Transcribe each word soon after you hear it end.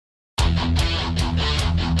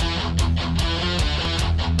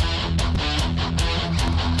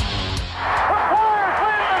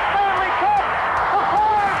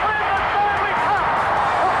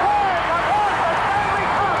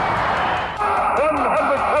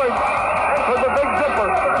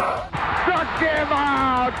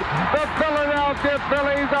The Philadelphia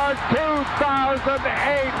Phillies are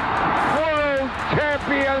 2008 World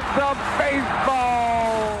Champions of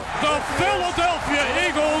Baseball. The Philadelphia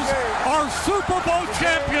Eagles are Super Bowl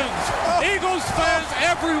champions. Eagles fans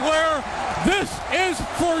everywhere, this is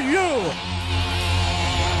for you.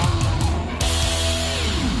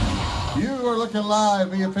 You are looking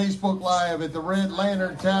live via Facebook Live at the Red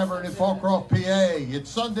Lantern Tavern in Folcroft, PA. It's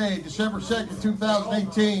Sunday, December 2nd,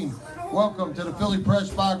 2018. Welcome to the Philly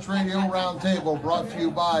Pressbox Radio Roundtable, brought to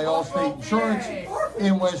you by Allstate Insurance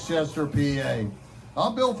in Westchester, PA.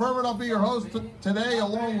 I'm Bill Furman. I'll be your host today,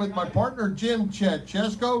 along with my partner, Jim Chet,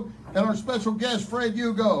 Chesko, and our special guest, Fred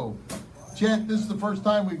Hugo. Chet, this is the first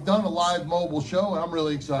time we've done a live mobile show, and I'm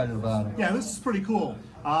really excited about it. Yeah, this is pretty cool.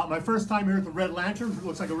 My first time here at the Red Lantern. It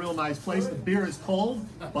looks like a real nice place. The beer is cold.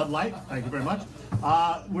 Bud Light, thank you very much.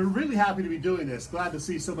 We're really happy to be doing this. Glad to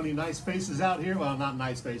see so many nice faces out here. Well, not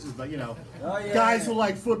nice faces, but you know, guys who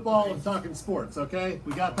like football and talking sports, okay?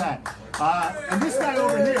 We got that. And this guy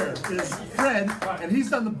over here is Fred, and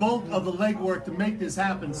he's done the bulk of the legwork to make this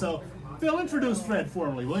happen. So, Phil, introduce Fred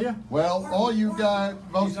formally, will you? Well, all you guys,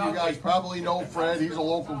 most of you guys probably know Fred. He's a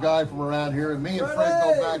local guy from around here, and me and Fred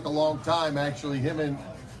go back a long time, actually.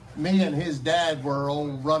 Me and his dad were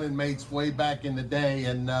old running mates way back in the day,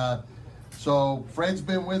 and so Fred's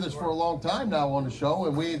been with us for a long time now on the show,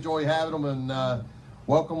 and we enjoy having him, and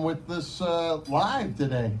welcome with this live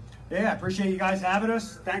today. Yeah, I appreciate you guys having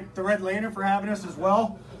us. Thank the Red Lantern for having us as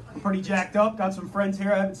well. I'm pretty jacked up. Got some friends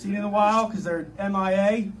here I haven't seen in a while because they're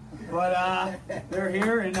MIA, but they're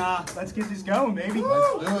here, and let's get this going, baby.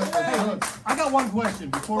 Let's do it. Let's do it. I got one question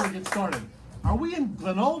before we get started. Are we in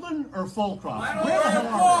Glenolden or Folcroft?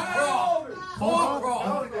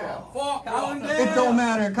 Folcroft. It don't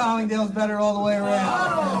matter. Collingdale's better all the way around.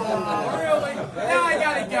 Oh, really? Now I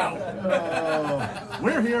gotta go.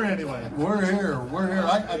 We're here anyway. We're here.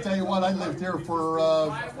 I tell you what, I lived here for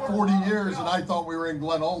 40 years, and I thought we were in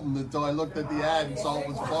Glenolden until I looked at the ad and saw it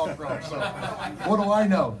was Folcroft. So, what do I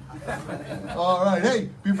know? All right. Hey,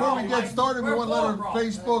 before we get started, we want to let our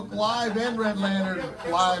Facebook Live and Red Lantern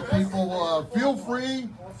Live people feel free.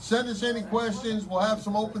 Send us any questions. We'll have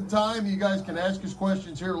some open time. You guys can ask us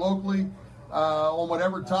questions here locally on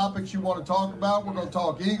whatever topics you want to talk about. We're going to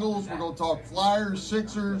talk Eagles. We're going to talk Flyers,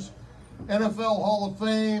 Sixers, NFL Hall of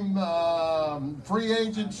Fame, free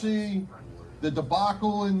agency, the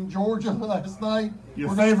debacle in Georgia last night.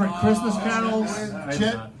 Your favorite Christmas carols?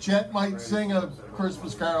 Chet might sing a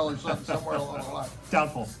Christmas carol or something somewhere along the line.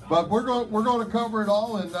 Doubtful. But we're going to cover it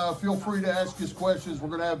all, and feel free to ask us questions.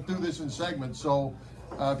 We're going to do this in segments, so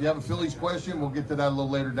if you have a Phillies question, we'll get to that a little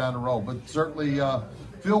later down the road. But certainly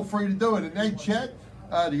feel free to do it. And hey, Chet,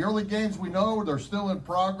 the early games we know they're still in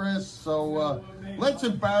progress, so let's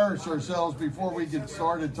embarrass ourselves before we get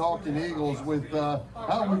started talking Eagles with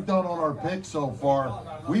how we've done on our picks so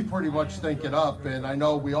far. We pretty much think it up, and I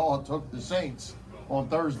know we all took the Saints on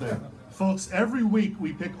Thursday. Folks, every week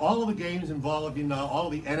we pick all of the games involving all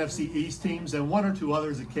of the NFC East teams and one or two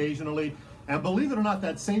others occasionally. And believe it or not,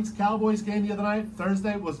 that Saints-Cowboys game the other night,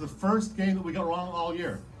 Thursday, was the first game that we got wrong all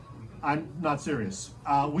year. I'm not serious.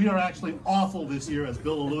 We are actually awful this year, as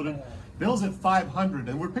Bill alluded. Bill's at 500,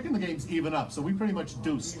 and we're picking the games even up, so we pretty much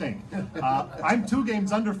do stink. I'm 2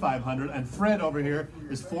 games under 500, and Fred over here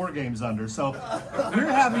is 4 games under. So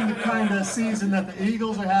we're having the kind of season that the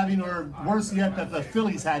Eagles are having, or worse yet, that the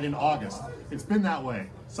Phillies had in August. It's been that way.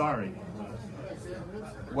 Sorry.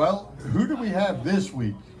 Well, who do we have this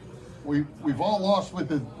week? We've all lost with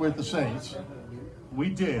the Saints. We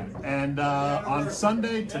did, and on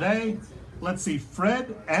Sunday today, let's see,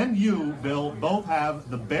 Fred and you, Bill, both have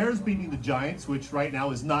the Bears beating the Giants, which right now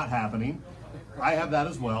is not happening. I have that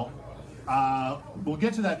as well. We'll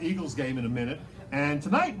get to that Eagles game in a minute. And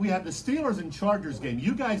tonight we have the Steelers and Chargers game.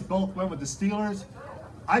 You guys both went with the Steelers.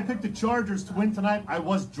 I picked the Chargers to win tonight. I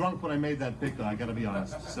was drunk when I made that pick, though, I got to be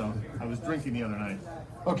honest. So I was drinking the other night.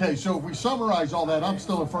 Okay, so if we summarize all that, I'm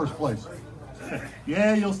still in first place.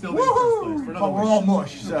 Yeah, you'll still be in first place. For But we're all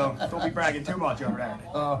mush, so don't be bragging too much over there.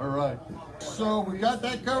 All right. So we got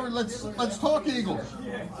that covered. Let's talk Eagles.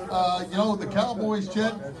 You know, the Cowboys,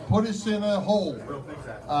 Chet, put us in a hole.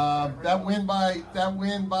 That win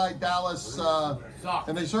by Dallas,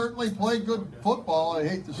 and they certainly played good football. I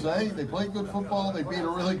hate to say, they played good football. They beat a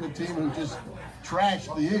really good team who just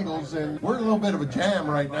trashed the Eagles, and we're in a little bit of a jam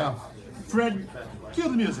right now. Fred, cue the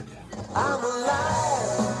music. I'm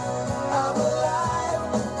alive,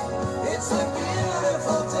 it's a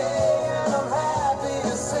beautiful day, and I'm happy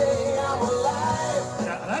to say I'm alive.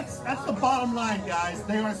 Yeah, that's the bottom line, guys.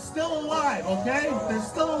 They are still alive, okay? They're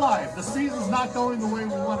still alive. The season's not going the way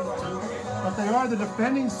we wanted it to, but they are the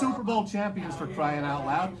defending Super Bowl champions, for crying out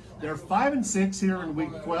loud. They're 5-6 here in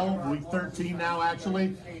week 12, week 13 now,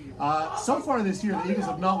 actually. So far this year, the Eagles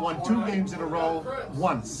have not won 2 games in a row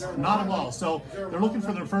once, not at all. So they're looking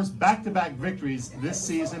for their first back-to-back victories this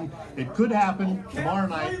season. It could happen tomorrow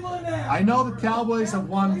night. I know the Cowboys have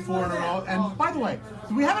won 4 in a row. And by the way,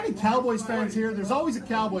 do we have any Cowboys fans here? There's always a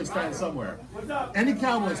Cowboys fan somewhere. Any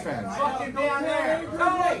Cowboys fans?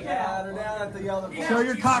 Show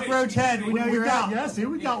your cockroach head. We know you're out. Yes, here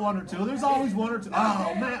we got 1 or 2. There's always 1 or 2.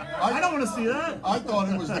 Oh, man. I don't want to see that. I thought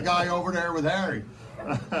it was the guy over there with Harry.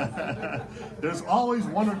 There's always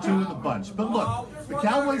 1 or 2 in the bunch. But look, the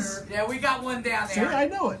Cowboys... Yeah, we got one down there. See, I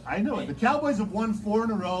know it. The Cowboys have won 4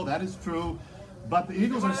 in a row. That is true. But the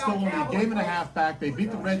Eagles are still only a game and a half back. They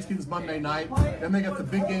beat the Redskins Monday night. Then they got the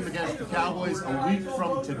big game against the Cowboys a week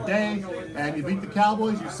from today. And you beat the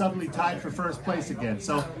Cowboys, you're suddenly tied for first place again.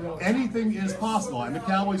 So anything is possible. And the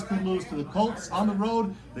Cowboys could lose to the Colts on the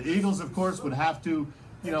road. The Eagles, of course, would have to,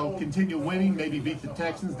 continue winning, maybe beat the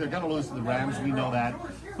Texans. They're going to lose to the Rams, we know that.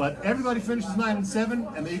 But everybody finishes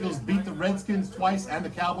 9-7, and the Eagles beat the Redskins twice and the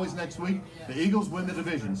Cowboys next week. The Eagles win the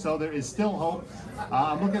division, so there is still hope.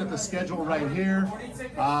 I'm looking at the schedule right here.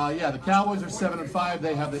 The Cowboys are 7-5.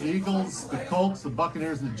 They have the Eagles, the Colts, the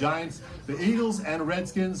Buccaneers, and the Giants. The Eagles and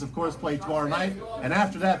Redskins, of course, play tomorrow night. And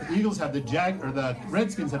after that, the Eagles have the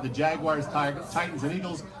Redskins have the Jaguars, Titans, and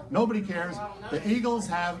Eagles. Nobody cares. The Eagles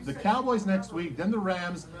have the Cowboys next week, then the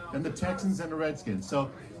Rams, then the Texans, and the Redskins.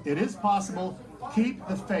 So it is possible. Keep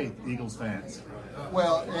the faith, Eagles fans.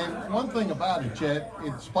 Well, and one thing about it, Chet,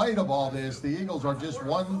 in spite of all this, the Eagles are just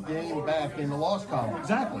 1 game back in the loss column.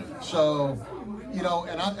 Exactly. So, and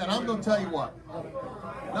I'm going to tell you what.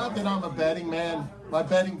 Not that I'm a betting man. My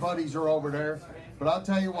betting buddies are over there. But I'll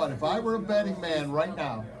tell you what, if I were a betting man right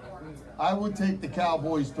now, I would take the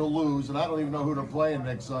Cowboys to lose, and I don't even know who they're playing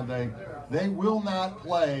next Sunday. They will not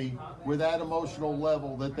play with that emotional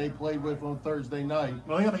level that they played with on Thursday night.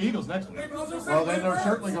 Well, they got the Eagles next week. Well, then they're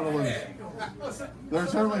certainly going to lose. They're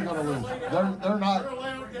certainly going to lose. They're not.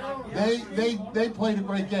 They played a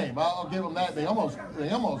great game. I'll give them that. They almost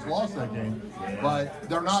lost that game, but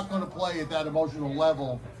they're not going to play at that emotional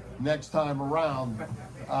level next time around.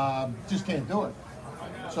 Just can't do it.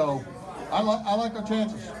 So I like our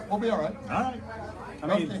chances. We'll be all right. All right.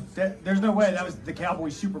 I mean, there's no way that was the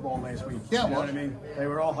Cowboys Super Bowl last week. Yeah, you know what I mean? They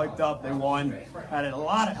were all hyped up. They won. Had a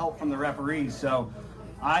lot of help from the referees. So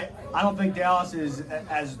I don't think Dallas is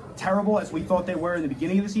as terrible as we thought they were in the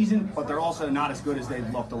beginning of the season, but they're also not as good as they've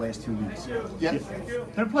looked the last 2 weeks. Yeah.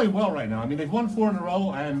 They're playing well right now. I mean, they've won 4 in a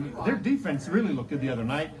row, and their defense really looked good the other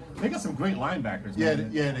night. They got some great linebackers. Yeah,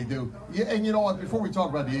 they do. Yeah, and you know what? Before we talk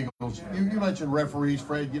about the Eagles, you mentioned referees,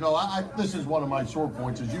 Fred. This is one of my sore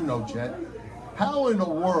points, as you know, Chet. How in the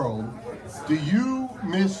world do you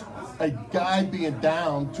miss a guy being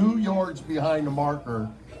down 2 yards behind the marker,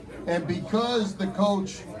 and because the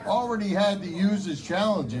coach already had to use his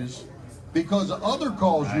challenges because of other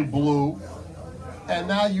calls you blew, and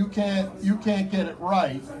now you can't get it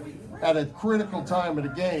right at a critical time of the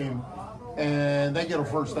game, and they get a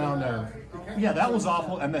first down there? Yeah, that was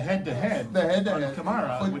awful. And the head-to-head on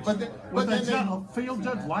Kamara, with the field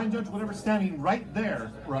judge, line judge, whatever, standing right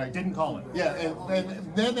there, didn't call it. Yeah,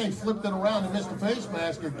 and then they flipped it around and missed the face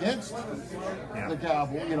mask against the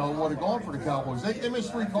Cowboys. Would have gone for the Cowboys. They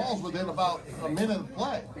missed 3 calls within about a minute of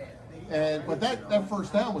play. But that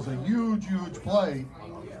first down was a huge play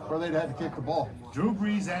where they'd had to kick the ball. Drew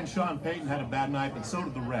Brees and Sean Payton had a bad night, but so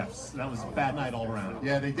did the refs. That was a bad night all around.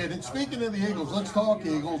 Yeah, they did. And speaking of the Eagles, let's talk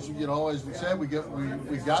Eagles. As we said, we got to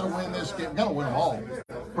win this game. We got to win them all,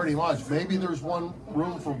 pretty much. Maybe there's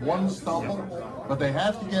room for one stumble, but they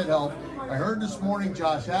have to get help. I heard this morning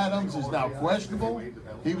Josh Adams is now questionable.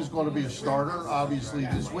 He was going to be a starter, obviously,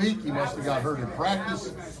 this week. He must have got hurt in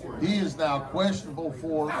practice. He is now questionable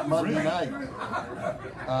for Monday night.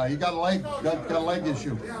 He got a leg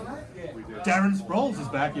issue. Darren Sproles is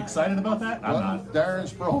back. You excited about that? I'm not. Darren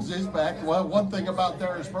Sproles is back. Well, one thing about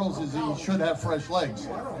Darren Sproles is he should have fresh legs.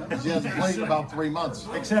 He hasn't played in about 3 months.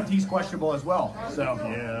 Except he's questionable as well. So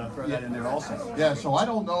throw that in there also. Yeah. So I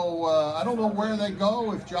don't know where they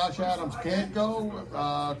go if Josh Adams can't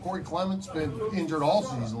go. Corey Clement's been injured all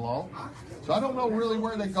season long, so I don't know really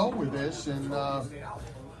where they go with this, and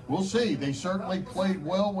we'll see. They certainly played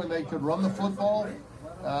well when they could run the football.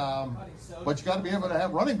 but you got to be able to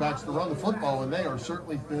have running backs to run the football, and they are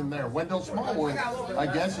certainly thin there. Wendell Smallwood, I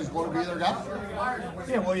guess, is going to be their guy.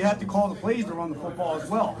 Yeah, well, you have to call the plays to run the football as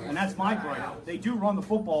well, and that's my gripe. They do run the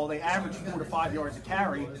football. They average 4 to 5 yards a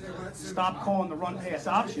carry. Stop calling the run-pass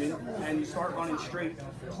option, and you start running straight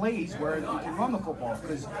plays where you can run the football.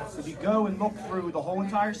 Because if you go and look through the whole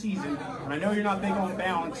entire season, and I know you're not big on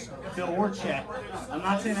balance, Phil or Chet, I'm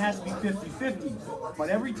not saying it has to be 50-50, but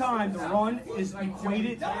every time the run is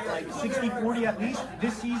equated like 60-40 at least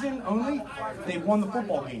this season only, they won the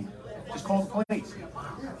football game. Just call the plays.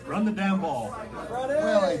 Run the damn ball.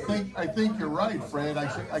 Well, I think you're right, Fred.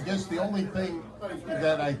 I guess the only thing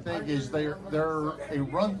that I think is they're a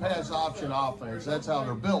run-pass option offense. That's how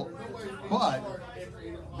they're built. But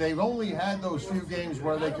they've only had those few games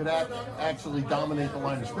where they could actually dominate the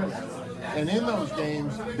line of scrimmage. And in those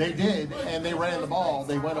games, they did, and they ran the ball.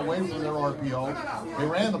 They went away from their RPO. They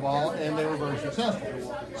ran the ball, and they were very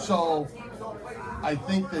successful. So I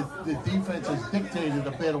think that the defense has dictated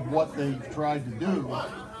a bit of what they've tried to do.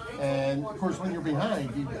 And of course, when you're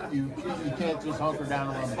behind, you can't just hunker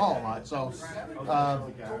down and run the ball a lot. So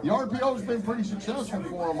the RPO has been pretty successful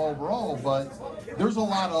for them overall, but there's a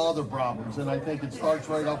lot of other problems, and I think it starts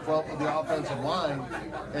right up front with the offensive line.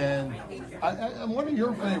 And one of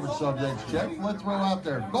your favorite subjects, Chet, let's throw out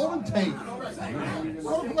there, Golden Tate.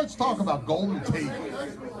 Let's talk about Golden Tate.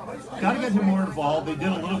 Got to get him more involved. They did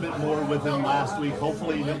a little bit more with him last week.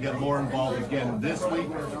 Hopefully he'll get more involved again this week.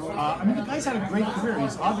 I mean, the guy's had a great career.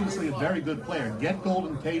 He's obviously a very good player. Get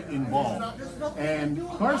Golden Tate involved. And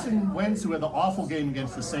Carson Wentz, who had the awful game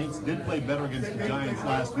against the Saints, did play better against the Giants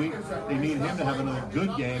last week. They need him to have another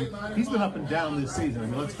good game. He's been up and down this season. I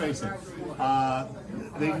mean, let's face it.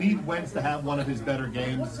 They need Wentz to have one of his better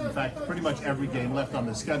games. In fact, pretty much every game left on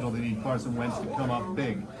the schedule, they need Carson Wentz to come up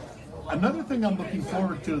big. Another thing I'm looking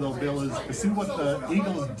forward to, though, Bill, is to see what the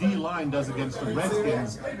Eagles' D-line does against the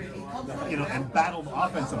Redskins, and battle the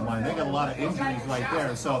offensive line. They got a lot of injuries right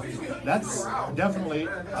there, so that's definitely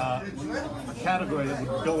a category that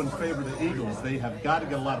would go in favor of the Eagles. They have got to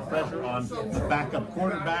get a lot of pressure on the backup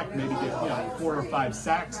quarterback, maybe get 4 or 5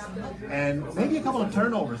 sacks, and maybe a couple of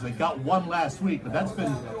turnovers. They got one last week, but that's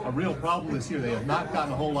been a real problem this year. They have not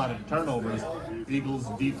gotten a whole lot of turnovers, Eagles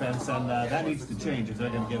defense, and that needs to change if they're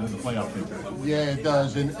going to get into the playoff picture. Yeah, it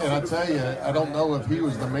does, and I tell you, I don't know if he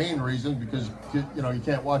was the main reason, because you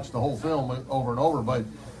can't watch the whole film over and over, but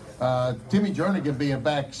Timmy Jernigan being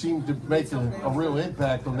back seemed to make a real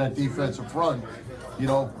impact on that defensive front.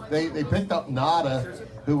 They picked up Nada,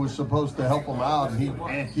 who was supposed to help them out,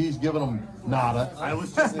 and he's giving them nada. I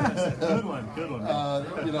was just good one.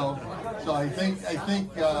 So I think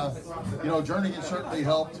Jernigan certainly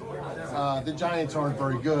helped. The Giants aren't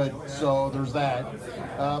very good, so there's that.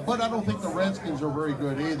 But I don't think the Redskins are very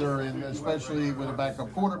good either, and especially with a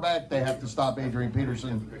backup quarterback, they have to stop Adrian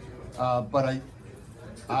Peterson. But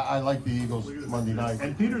I like the Eagles Monday night.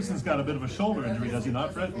 And Peterson's got a bit of a shoulder injury, does he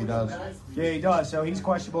not, Fred? He does. Yeah, he does. So he's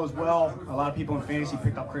questionable as well. A lot of people in fantasy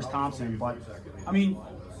picked up Chris Thompson, but I mean,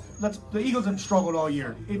 the Eagles have struggled all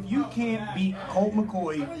year. If you can't beat Colt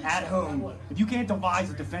McCoy at home, if you can't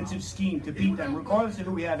devise a defensive scheme to beat them, regardless of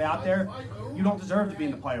who we have out there, you don't deserve to be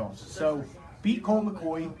in the playoffs. So beat Colt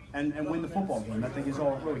McCoy and win the football game. I think is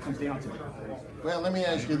all it really comes down to. Well, let me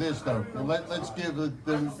ask you this, though. Let's give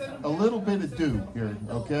them a little bit of due here,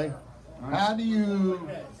 okay? How do you,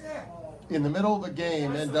 in the middle of the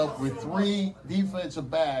game, end up with 3 defensive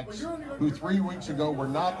backs who 3 weeks ago were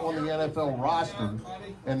not on the NFL roster,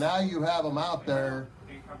 and now you have them out there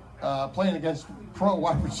playing against pro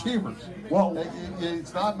wide receivers? Well,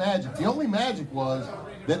 it's not magic. The only magic was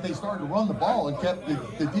that they started to run the ball and kept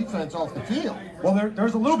the defense off the field. Well,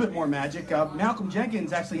 there's a little bit more magic. Malcolm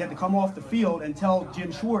Jenkins actually had to come off the field and tell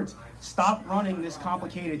Jim Schwartz, stop running this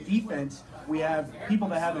complicated defense. We have people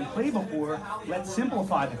that haven't played before. Let's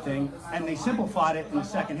simplify the thing, and they simplified it in the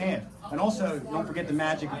second half. And also, don't forget the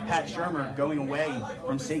magic of Pat Shurmur going away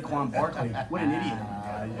from Saquon Barkley. What an idiot.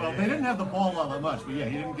 Well, they didn't have the ball all that much, but yeah,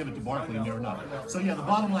 he didn't give it to Barkley near enough. So yeah, the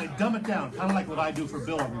bottom line, dumb it down, kind of like what I do for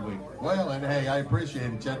Bill every week. Well, and hey, I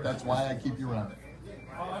appreciate it, Chet. That's why I keep you around.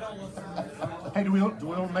 Hey, do we want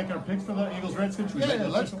to make our picks for the Eagles-Redskins? Yeah,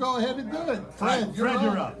 let's go ahead and do it. Fred, you're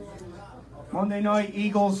up. Monday night,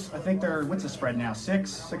 Eagles, I think they're, what's the spread now?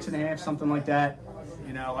 6.5, something like that.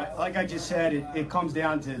 Like I just said, it comes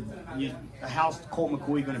down to how's Colt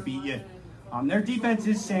McCoy going to beat you. Their defense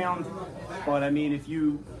is sound, but I mean, if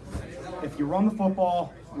you run the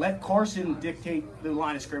football, let Carson dictate the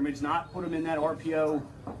line of scrimmage, not put him in that RPO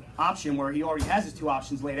option where he already has his 2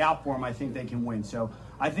 options laid out for him, I think they can win. So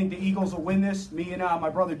I think the Eagles will win this. Me and my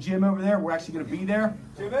brother Jim over there, we're actually going to be there.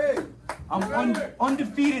 Jimmy! I'm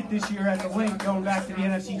undefeated this year at the Linc, going back to the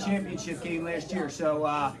NFC Championship game last year.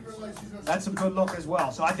 So that's some good luck as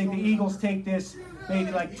well. So I think the Eagles take this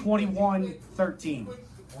maybe like 21-13.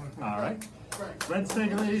 All right. Fred's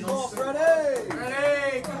taking the Eagles.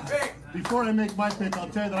 Ready? Pick. Before I make my pick, I'll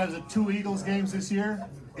tell you that I was at 2 Eagles games this year.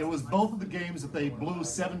 It was both of the games that they blew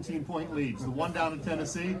 17-point leads. The one down in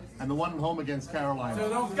Tennessee and the one at home against Carolina. So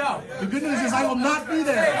don't go. The good news is I will not be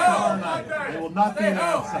there tomorrow night. I will not be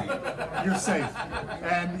there. You're safe.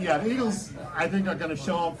 And yeah, the Eagles, I think, are going to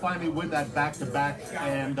show up, finally win that back-to-back.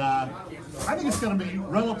 And I think it's going to be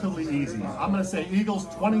relatively easy. I'm going to say Eagles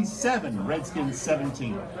 27, Redskins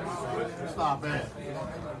 17. Stop it.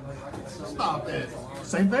 Stop it.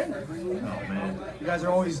 Same thing? No, man. You guys are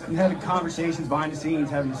always having conversations behind the scenes,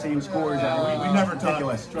 having the same scores. We never talk.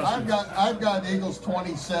 Ridiculous. I've got Eagles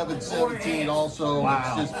 27-17 also.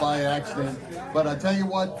 Wow. It's just by accident. But I tell you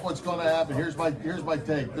what's going to happen. Here's my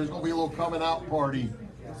take. There's going to be a little coming out party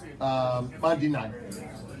Monday night.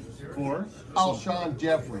 For? Alshon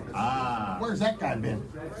Jeffrey. Ah. Where's that guy been?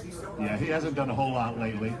 Yeah, he hasn't done a whole lot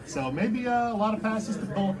lately. So maybe a lot of passes to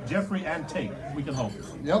both Jeffrey and Tate. We can hope.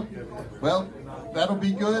 Yep. Well, that'll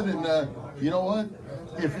be good. And you know what?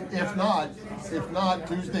 If not,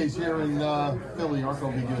 Tuesdays here in Philly aren't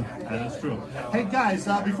going to be good. That is true. Hey guys,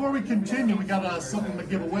 before we continue, we got something to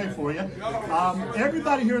give away for you.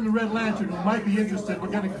 Everybody here in the Red Lantern who might be interested, we're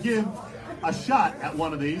going to give a shot at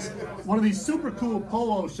one of these super cool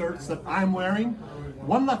polo shirts that I'm wearing.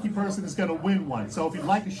 One lucky person is going to win one. So if you'd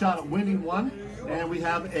like a shot at winning one, and we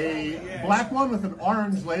have a black one with an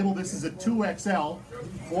orange label. This is a 2XL.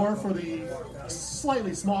 Or for the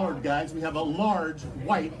slightly smaller guys, we have a large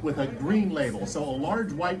white with a green label. So a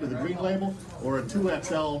large white with a green label, or a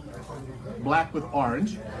 2XL black with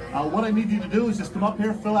orange. What I need you to do is just come up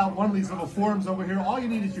here, fill out one of these little forms over here. All you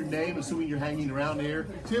need is your name, assuming you're hanging around here.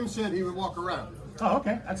 Tim said he would walk around. Oh,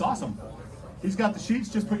 okay. That's awesome. He's got the sheets.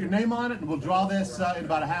 Just put your name on it, and we'll draw this in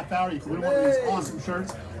about a half hour. You can win one of these awesome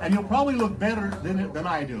shirts, and you'll probably look better than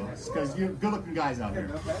I do, because you're good-looking guys out here.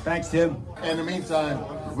 Thanks, Tim. In the meantime,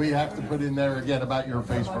 we have to put in there again about your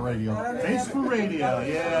Face for Radio. Face for Radio.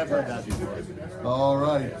 Yeah, I've heard that before. All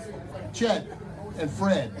right. Chet and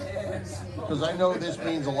Fred, because I know this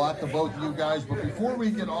means a lot to both of you guys, but before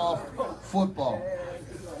we get off football,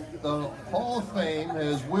 the Hall of Fame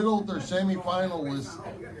has whittled their semifinalist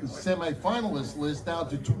list down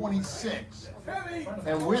to 26.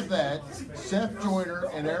 And with that, Seth Joyner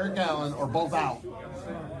and Eric Allen are both out.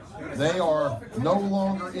 They are no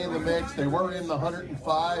longer in the mix. They were in the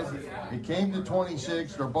 105. It came to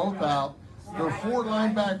 26. They're both out. There are 4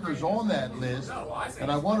 linebackers on that list,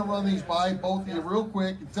 and I want to run these by both of you real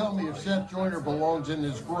quick and tell me if Seth Joyner belongs in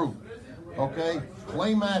this group. Okay?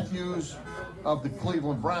 Clay Matthews of the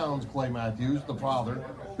Cleveland Browns, Clay Matthews, the father,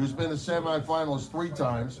 who's been a semifinalist 3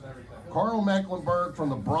 times. Carl Mecklenburg from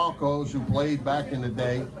the Broncos, who played back in the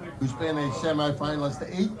day, who's been a semifinalist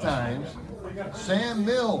 8 times. Sam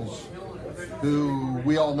Mills, who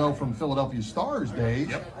we all know from Philadelphia Stars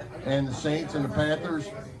days, and the Saints and the Panthers,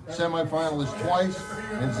 semifinalist twice.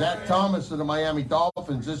 And Zach Thomas of the Miami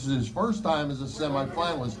Dolphins, this is his first time as a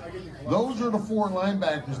semifinalist. Those are the 4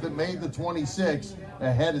 linebackers that made the 26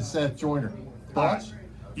 ahead of Seth Joyner. Thoughts?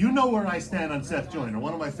 You know where I stand on Seth Joyner,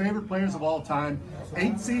 one of my favorite players of all time.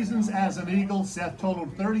 8 seasons as an Eagle. Seth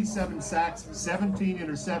totaled 37 sacks, 17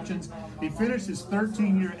 interceptions. He finished his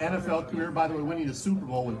 13-year NFL career, by the way, winning the Super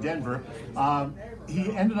Bowl with Denver.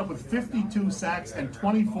 He ended up with 52 sacks and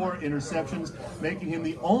 24 interceptions, making him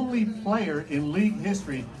the only player in league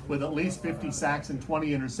history with at least 50 sacks and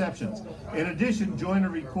 20 interceptions. In addition, Joyner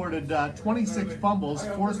recorded 26 fumbles,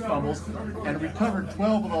 forced fumbles, and recovered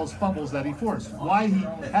 12 of those fumbles that he forced. Why he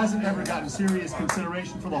hasn't ever gotten serious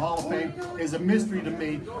consideration for the Hall of Fame is a mystery to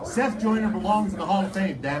me. Seth Joyner belongs in the Hall of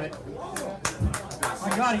Fame, damn it.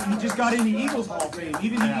 My God, he just got in the Eagles Hall of Fame.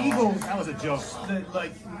 Even the Eagles, that was a joke.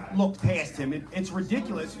 Looked past him. It's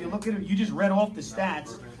ridiculous. If you look at him, you just read off the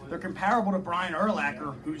stats. They're comparable to Brian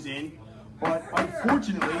Urlacher, who's in. But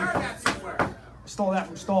unfortunately, stole that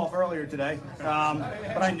from Stolf earlier today.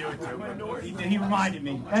 But I knew it too. He reminded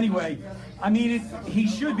me. Anyway, I mean, he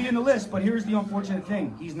should be in the list, but here's the unfortunate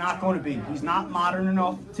thing. He's not going to be. He's not modern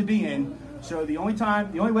enough to be in. So the only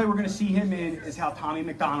way we're going to see him in is how Tommy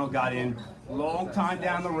McDonald got in. Long time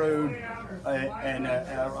down the road, and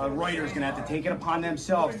a writer's going to have to take it upon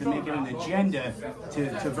themselves to make it an agenda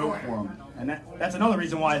to vote for him. And that's another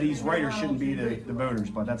reason why these writers shouldn't be the voters,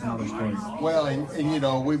 but that's another story. Well, and you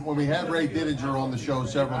know, when we had Ray Didinger on the show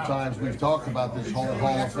several times, we've talked about this whole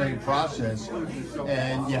Hall of Fame process,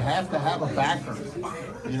 and you have to have a backer.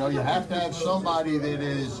 You know, you have to have somebody that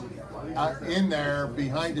is in there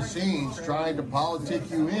behind the scenes trying to politic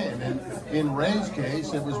you in. And in Ray's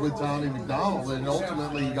case, it was with Tommy McDonald, and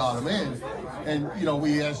ultimately he got him in. And, you know,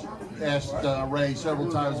 we asked Ray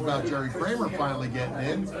several times about Jerry Kramer finally getting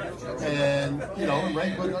in, and you know, and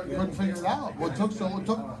Ray couldn't figure it out.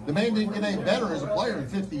 The man didn't get any better as a player in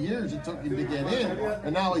 50 years. It took him to get in,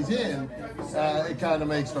 and now he's in. It kind of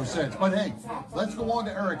makes no sense. But hey, let's go on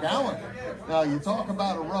to Eric Allen. Now, you talk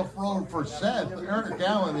about a rough road for Seth. Eric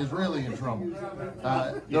Allen is really in trouble.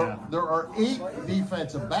 There are 8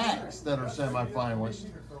 defensive backs that are semifinalists.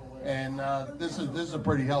 And this is a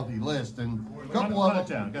pretty healthy list, and a couple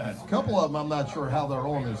of them I'm not sure how they're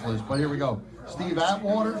on this list, but here we go. Steve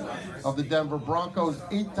Atwater of the Denver Broncos,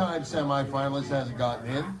 8-time semifinalist, hasn't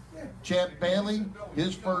gotten in. Chet Bailey,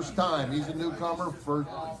 his first time. He's a newcomer for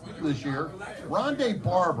this year. Rondé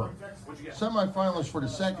Barber, semifinalist for the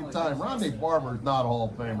second time. Rondé Barber is not a Hall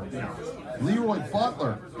of Famer. Leroy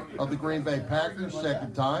Butler of the Green Bay Packers,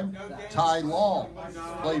 second time. Ty Law,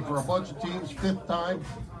 played for a bunch of teams, 5th time.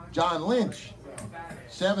 John Lynch,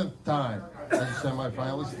 7th time as a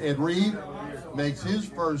semifinalist. Ed Reed makes his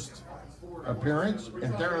first appearance,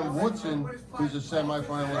 and Darren Woodson, who's a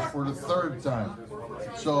semifinalist for the 3rd time.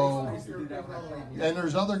 So, and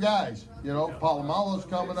there's other guys. You know, Palomalo's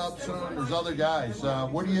coming up soon. There's other guys.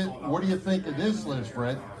 What do you think of this list,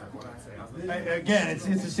 Fred? Again, it's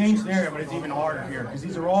the same scenario, but it's even harder here because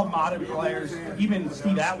these are all modern players. Even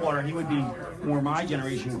Steve Atwater, he would be more my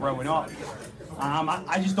generation growing up.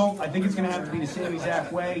 I just don't. I think it's going to have to be the same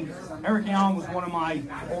exact way. Eric Allen was one of my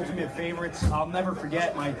ultimate favorites. I'll never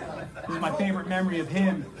forget this is my favorite memory of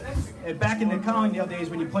him. And back in the Collingdale days,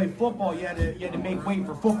 when you played football, you had to make weight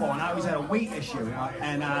for football, and I always had a weight issue.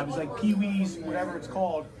 And it was like Pee-wees, whatever it's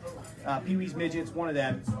called. Pee-wees, midgets, one of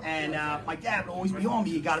them. And my dad would always be on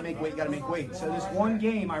me, you got to make weight, you got to make weight. So this one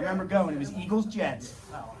game, I remember going, it was Eagles-Jets.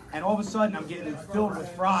 And all of a sudden, I'm getting filled with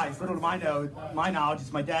fries. Little to my knowledge,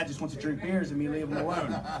 it's my dad just wants to drink beers and me leave him alone.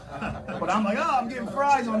 But I'm like, I'm getting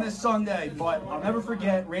fries on this Sunday. But I'll never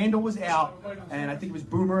forget, Randall was out, and I think it was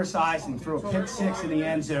Boomer Esiason threw a pick 6 in the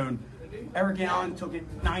end zone. Eric Allen took it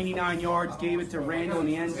 99 yards, gave it to Randall in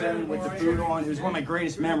the end zone with the boot on. It was one of my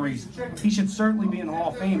greatest memories. He should certainly be in the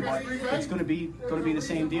Hall of Fame, but it's going to be the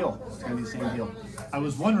same deal. It's going to be the same deal. I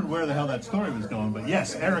was wondering where the hell that story was going, but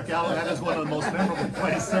yes, Eric Allen, that is one of the most memorable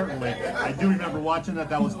plays, certainly. I do remember watching that.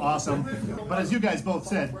 That was awesome. But as you guys both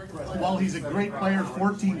said, while he's a great player,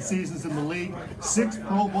 14 seasons in the league, 6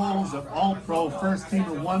 Pro Bowls, an All-Pro first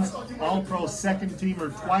teamer once, All-Pro second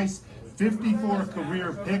teamer twice, 54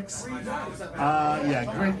 career picks.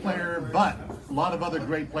 Great player, but a lot of other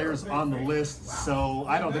great players on the list, so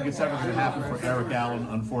I don't think it's ever going to happen for Eric Allen,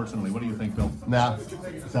 unfortunately. What do you think, Bill? Nah,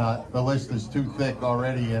 the list is too thick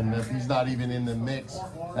already, and if he's not even in the mix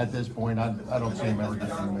at this point, I don't see him ever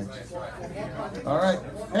getting in the mix. All right.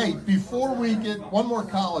 Hey, before we get one more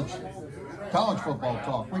college football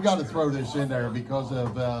talk, we got to throw this in there because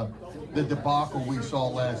of the debacle we saw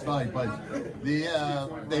last night. But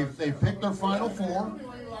they picked their Final Four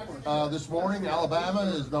this morning. Alabama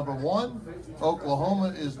is number 1. Oklahoma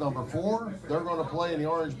is number 4. They're going to play in the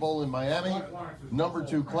Orange Bowl in Miami. Number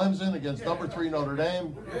 2 Clemson against number 3 Notre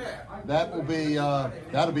Dame. That'll be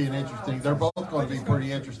an interesting. They're both going to be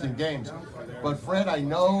pretty interesting games. But Fred, I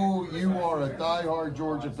know you are a diehard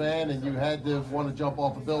Georgia fan, and you had to want to jump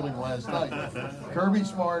off a building last night. Kirby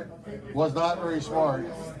Smart was not very smart,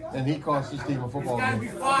 and he cost his team a football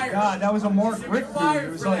game. God, that was a Mark Richt move.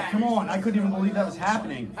 It was like, come on, I couldn't even believe that was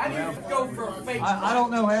happening. I didn't even go for a fake. I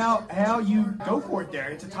don't know how you go for it there.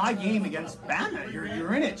 It's a tie game against Bama.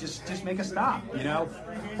 You're in it. Just make a stop, you know.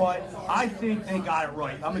 But I think they got it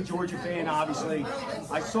right. I'm a Georgia fan, obviously.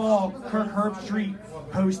 I saw Kirk Herbstreit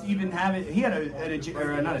post even have it. He had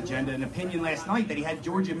an opinion last night that he had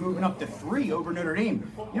Georgia moving up to 3 over Notre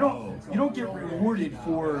Dame. You don't get rewarded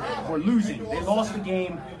for losing. They lost the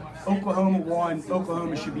game. Oklahoma won.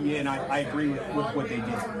 Oklahoma should be in. I agree with what they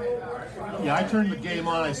did. Yeah, I turned the game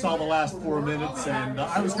on. I saw the last 4 minutes, and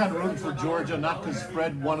I was kind of rooting for Georgia, not because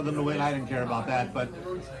Fred wanted them to win. I didn't care about that, but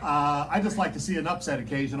I just like to see an upset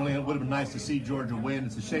occasionally. It would have been nice to see Georgia win.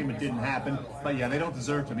 It's a shame it didn't happen, but yeah, they don't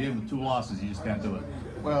deserve to be in with 2 losses. You just can't do it.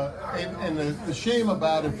 Well, and the shame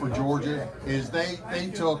about it for Georgia is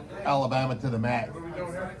they took Alabama to the mat.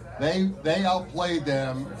 They outplayed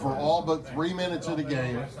them for all but 3 minutes of the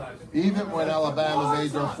game. Even when Alabama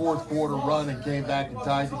made their 4th quarter run and came back and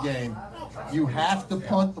tied the game, you have to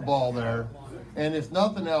punt the ball there. And if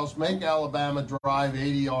nothing else, make Alabama drive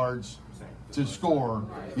 80 yards to score.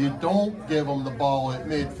 You don't give them the ball at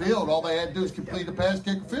midfield. All they had to do is complete a pass,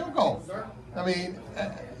 kick, a field goal. I mean,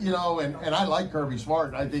 and I like Kirby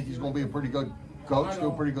Smart. I think he's going to be a pretty good coach, do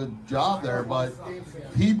a pretty good job there, but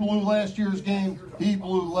he blew last year's game, he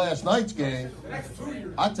blew last night's game.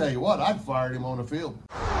 I tell you what, I'd fired him on the field.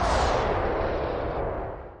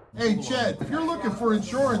 Hey, Chet, if you're looking for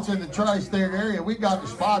insurance in the tri-state area, we got the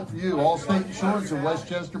spot for you. Allstate Insurance in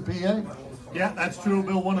Westchester, PA. Yeah, that's true,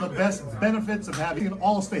 Bill. One of the best benefits of having an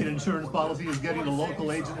Allstate insurance policy is getting a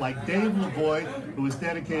local agent like Dave Lavoie, who is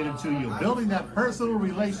dedicated to you. Building that personal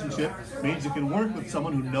relationship means you can work with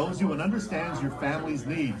someone who knows you and understands your family's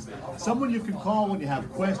needs. Someone you can call when you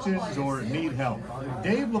have questions or need help.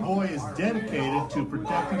 Dave Lavoie is dedicated to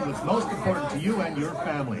protecting what's most important to you and your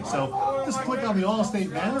family. So just click on the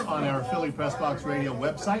Allstate banner on our Philly Pressbox Radio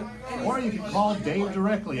website, or you can call Dave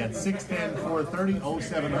directly at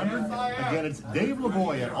 610-430-0700. Again, it's Dave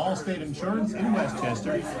Lavoie at Allstate Insurance in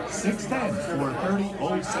Westchester,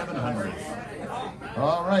 610-430-0700.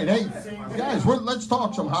 All right, hey guys, let's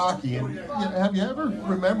talk some hockey. And have you ever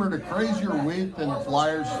remembered a crazier week than the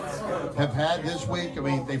Flyers have had this week? I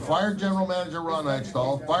mean, they fired general manager Ron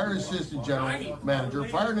Hextall, fired assistant general manager,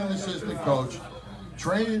 fired an assistant coach,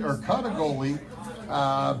 traded or cut a goalie,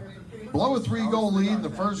 blow a 3-goal lead in the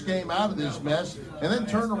first game out of this mess, and then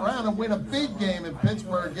turn around and win a big game in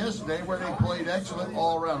Pittsburgh yesterday where they played excellent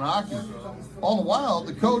all-around hockey. All the while,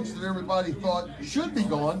 the coach that everybody thought should be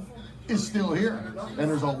gone is still here. And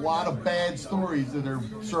there's a lot of bad stories that are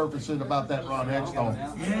surfacing about that Ron Hextall.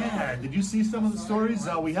 Yeah, did you see some of the stories?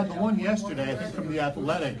 We had the one yesterday, I think from The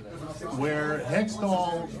Athletic, where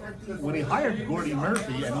Hextall, when he hired Gordy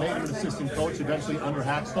Murphy and made him an assistant coach eventually under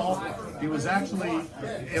Hextall, he was actually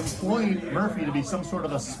employing Murphy to be some sort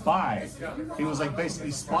of a spy. He was like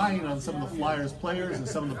basically spying on some of the Flyers players and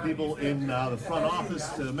some of the people in the front office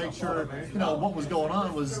to make sure, you know, what was going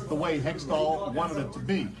on was the way Hextall wanted it to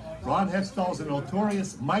be. Ron Hextall's a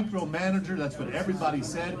notorious micromanager. That's what everybody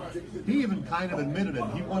said. He even kind of admitted it.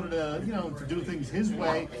 He wanted to, you know, to do things his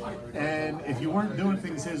way, and if you weren't doing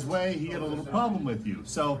things his way, he had a little problem with you.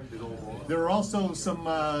 So there were also some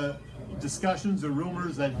discussions or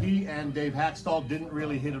rumors that he and Dave Hextall didn't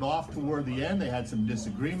really hit it off toward the end. They had some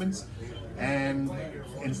disagreements, and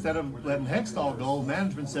instead of letting Hextall go,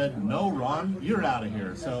 management said, no, Ron, you're out of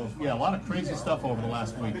here. So, yeah, a lot of crazy stuff over the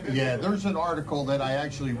last week. Yeah, there's an article that I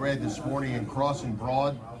actually read this morning in Crossing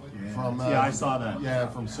Broad from... yeah, I saw that. Yeah,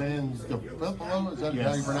 from San DiFilippo, is that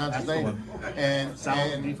how you pronounce his name? And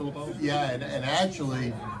DiFilippo? Yeah, and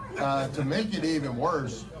actually, to make it even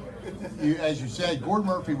worse, as you said, Gord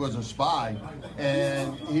Murphy was a spy,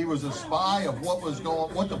 and he was a spy of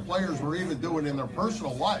what the players were even doing in their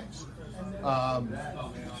personal lives.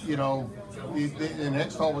 You know, and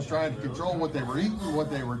Hextall was trying to control what they were eating, what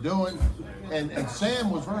they were doing, and Sam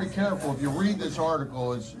was very careful. If you read this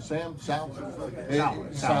article, it's Sam South.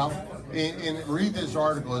 And read this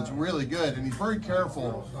article; it's really good, and he's very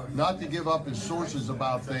careful not to give up his sources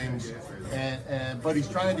about things, but he's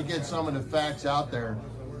trying to get some of the facts out there.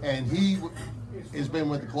 And he has been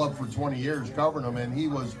with the club for 20 years covering them, and he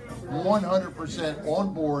was 100%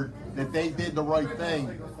 on board that they did the right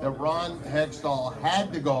thing, that Ron Hextall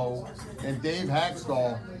had to go, and Dave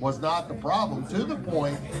Hextall was not the problem, to the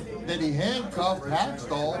point that he handcuffed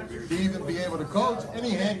Hextall to even be able to coach, and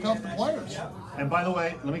he handcuffed the players. And by the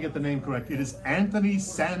way, let me get the name correct. It is Anthony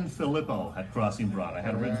Sanfilippo at Crossing Broad. I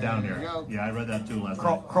had it written down here. Yeah, I read that too last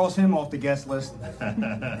night. Cross him off the guest list.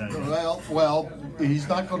 Well, he's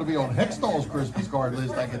not going to be on Hextall's Christmas card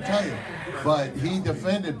list, I can tell you. But he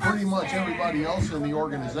defended pretty much everybody else in the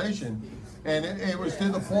organization. And it was to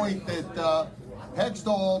the point that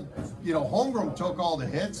Hextall, you know, Holmgren took all the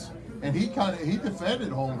hits, and he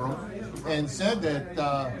defended Holmgren and said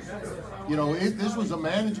that, you know, this was a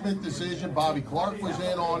management decision. Bobby Clark was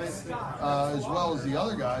in on it, as well as the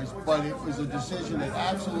other guys, but it was a decision that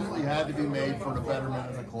absolutely had to be made for the betterment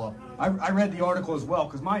of the club. I read the article as well,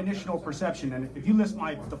 because my initial perception, and if you list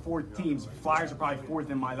the 4 teams, Flyers are probably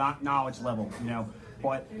 4th in my knowledge level, you know.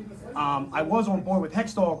 But I was on board with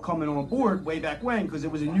Hextall coming on board way back when, because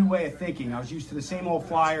it was a new way of thinking. I was used to the same old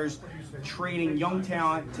Flyers trading young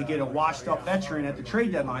talent to get a washed-up veteran at the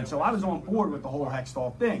trade deadline. So I was on board with the whole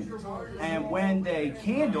Hextall thing. And when they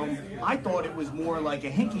canned him, I thought it was more like a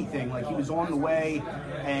Hinkie thing, like he was on the way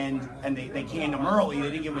and they canned him early. They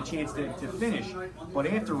didn't give him a chance to finish. But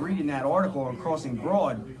after reading that article on Crossing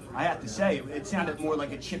Broad, I have to say, it sounded more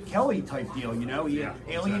like a Chip Kelly type deal, you know? He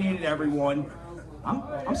alienated everyone.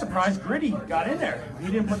 I'm surprised Gritty got in there.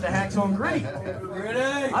 He didn't put the hacks on Gritty.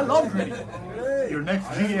 I love Gritty. Your next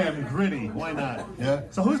GM, Gritty. Why not? Yeah.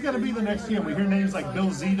 So who's going to be the next GM? We hear names like Bill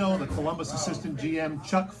Zito, the Columbus assistant GM,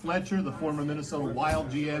 Chuck Fletcher, the former Minnesota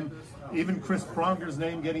Wild GM, Even Chris Pronger's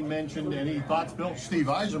name getting mentioned. Any thoughts, Bill? Steve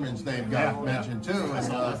Eiserman's name got mentioned too,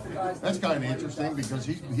 and that's kind of interesting because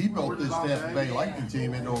he built this Tampa Bay Lightning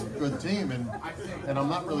team into a good team, and I'm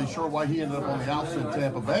not really sure why he ended up on the outside of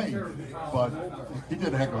Tampa Bay, but he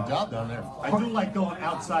did a heck of a job down there. I do like going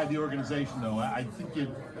outside the organization, though. I think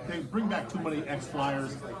they bring back too many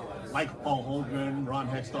ex-Flyers like Paul Holmgren, Ron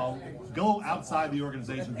Hextall. Go outside the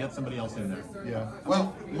organization, get somebody else in there. Yeah.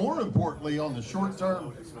 Well, more importantly, on the short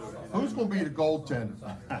term, who's going to be the goaltender?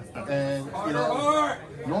 And you know,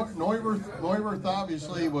 Neuwirth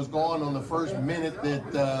obviously was gone on the first minute that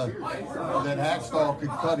Hextall could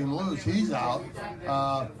cut him loose. He's out.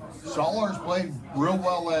 Solars played real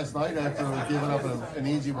well last night after giving up an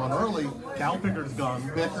easy one early. Cal Pickett's gone.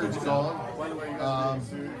 Pickett's gone.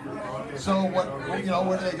 So what are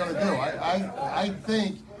they going to do? I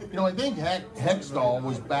think Hextall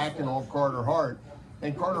was backing on Carter Hart,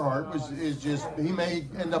 and Carter Hart he may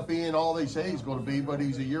end up being all they say he's going to be, but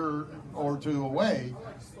he's a year or two away,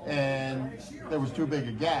 and there was too big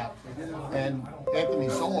a gap. And Anthony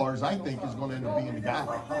Solars, I think, is going to end up being the guy.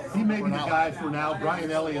 He may be the guy for now.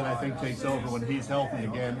 Brian Elliott, I think, takes over when he's healthy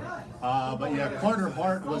again. But yeah, Carter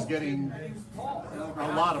Hart was getting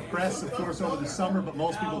a lot of press, of course, over the summer, but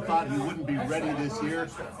most people thought he wouldn't be ready this year.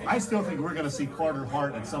 I still think we're going to see Carter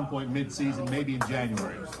Hart at some point mid-season, maybe in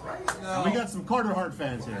January. No. We got some Carter Hart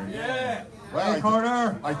fans here. Yeah. Well, hey,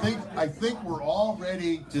 Carter. I think we're all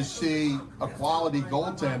ready to see a quality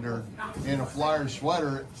goaltender in a Flyers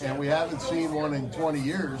sweater, and we haven't seen one in 20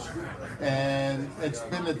 years. And it's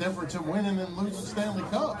been the difference in winning and losing Stanley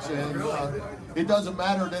Cups. And it doesn't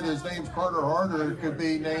matter that his name's Carter Hart or it could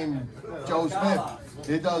be named Joe Smith.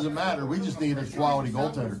 It doesn't matter. We just need a quality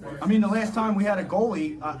goaltender. I mean, the last time we had a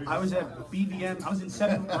goalie, I was at BBM. I was in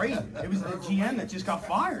 7th grade. It was the GM that just got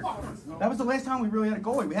fired. That was the last time we really had a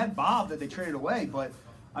goalie. We had Bob that they traded away, but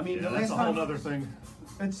I mean, the last that's a time, whole other thing.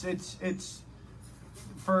 It's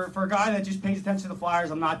for a guy that just pays attention to the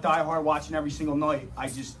Flyers. I'm not diehard watching every single night. I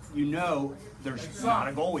just there's not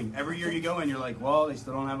a goalie. Every year you go in, you're like, well, they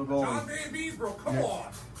still don't have a goalie. John Van Beesbro, come on.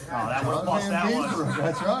 Oh, that was bust that one.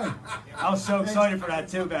 That's right. I was so excited for that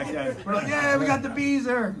too back then. We're like, yeah, we got the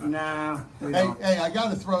Beezer. Nah. Hey, I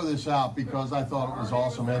got to throw this out because I thought it was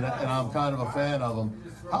awesome, and I'm kind of a fan of them.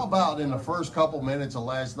 How about in the first couple minutes of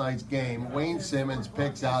last night's game, Wayne Simmons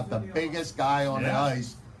picks out the biggest guy on the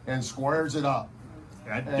ice and squares it up.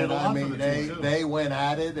 And I mean, they went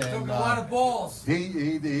at it, and took a lot of balls.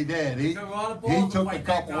 He did. He took a lot of balls. He took a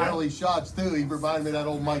couple early shots too. He reminded me of that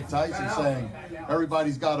old Mike Tyson saying,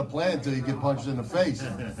 "Everybody's got a plan until you get punched in the face."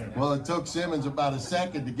 Well, it took Simmons about a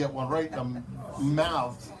second to get one right in the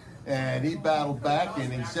mouth, and he battled back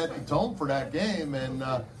and he set the tone for that game. And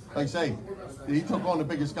like I say, he took on the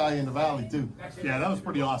biggest guy in the valley too. Yeah, that was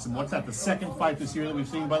pretty awesome. What's that? The second fight this year that we've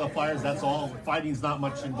seen by the Flyers. That's all. Fighting's not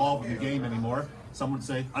much involved in the game anymore. Some would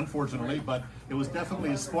say, unfortunately, but it was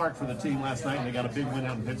definitely a spark for the team last night, and they got a big win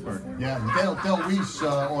out in Pittsburgh. Yeah, Del Weiss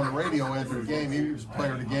on the radio after the game, he was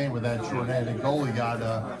player of the game with that short-handed goal he got.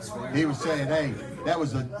 He was saying, "Hey, that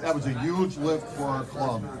was a huge lift for our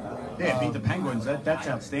club." Yeah, beat the Penguins. That's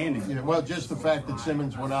outstanding. Yeah, well, just the fact that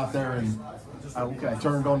Simmons went out there and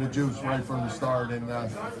turned on the juice right from the start, and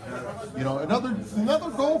another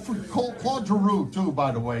goal for Claude Giroux too,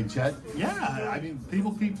 by the way, Chet. Yeah, I mean,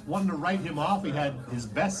 people keep wanting to write him off. He had his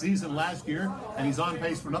best season last year, and he's on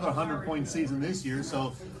pace for another 100-point season this year.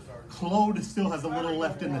 So Claude still has a little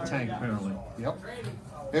left in the tank, apparently. Yep.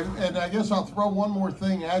 And I guess I'll throw one more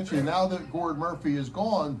thing at you. Now that Gord Murphy is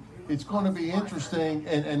gone, it's going to be interesting,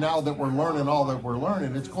 and now that we're learning all that we're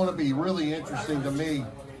learning, it's going to be really interesting to me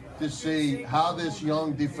to see how this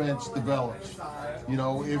young defense develops. You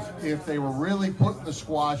know, if they were really putting the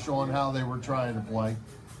squash on how they were trying to play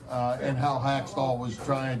and how Hextall was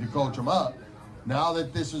trying to coach them up. Now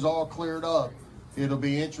that this is all cleared up, it'll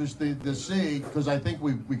be interesting to see, because I think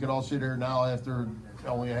we could all sit here now after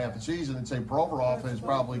only a half a season and say Provorov has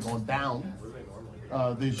probably gone down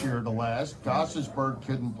this year to last. Gostisberg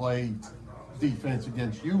couldn't play defense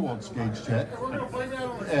against you on skates, Chet.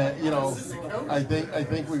 I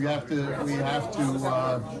think we have to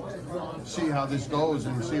see how this goes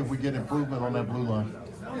and see if we get improvement on that blue line.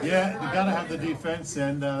 Yeah, you got to have the defense,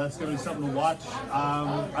 and that's going to be something to watch.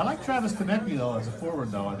 I like Travis Konecny, though, as a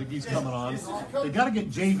forward, though. I think he's coming on. They got to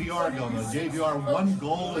get JVR going, though. JVR 1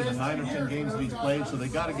 goal in the 9 or 10 games that he's played, so they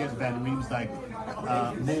got to get Van Riemsdyk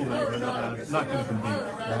moving, they're not going to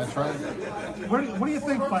compete. That's right. What do you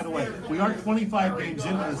think, by the way? We are 25 games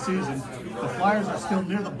into the season. The Flyers are still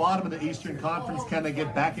near the bottom of the Eastern Conference. Can they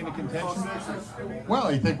get back into contention? Well,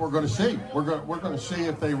 I think we're going to see. We're going to see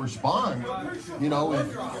if they respond. You know, in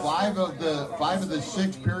five of the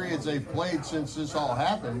 6 periods they've played since this all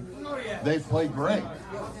happened, they've played great.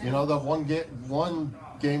 You know, the one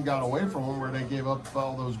game got away from them where they gave up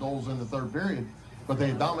all those goals in the 3rd period, but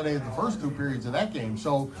they dominated the first 2 periods of that game.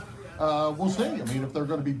 So we'll see. I mean, if they're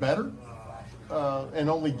going to be better and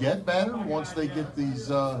only get better once they get these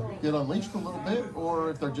get unleashed a little bit,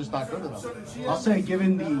 or if they're just not good enough. I'll say,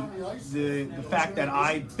 given the fact that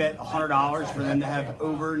I bet $100 for them to have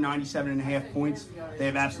over 97.5 points, they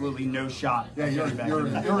have absolutely no shot. Yeah, you're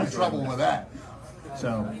in trouble with that.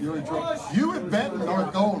 So You're in trouble. You and Benton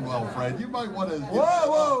aren't going well, Fred. You might want to.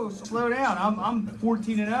 whoa, slow down. I'm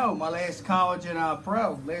 14-0 my last college and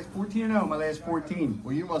pro. Last 14-0 my last 14.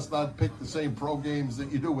 Well, you must not pick the same pro games that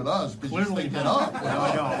you do with us because you Clearly stink it not. up. No,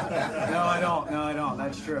 I don't.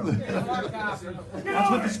 That's true. That's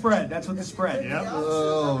with the spread. Yep.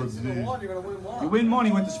 Oh, geez. You win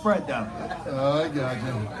money with the spread, though. I got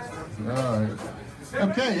you. All right.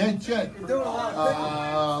 Okay, hey Chet.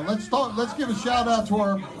 Let's give a shout out to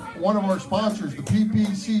one of our sponsors, the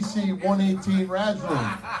PPCC 118 Raz Room.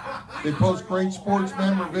 They post great sports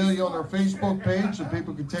memorabilia on their Facebook page so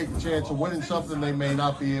people can take a chance of winning something they may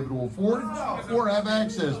not be able to afford or have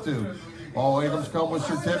access to. All items come with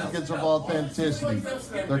certificates of authenticity.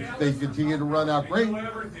 They continue to run out great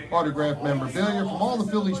autographed memorabilia from all the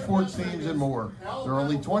Philly sports teams and more. There are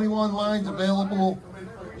only 21 lines available,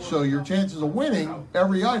 so your chances of winning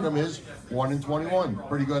every item is 1 in 21.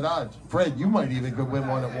 Pretty good odds. Fred, you might even could win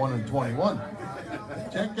one at 1 in 21.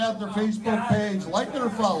 Check out their Facebook page, like it or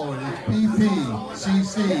follow it. It's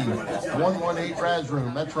PPCC 118 Raz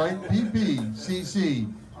Room. That's right, PPCC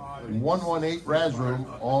 118 Raz Room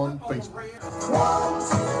on Facebook. 1, 2,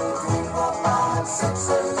 3, 4, 5, 6,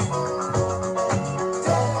 7,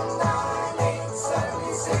 10, 9, 8,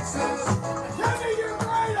 76.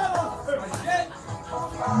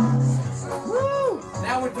 Woo!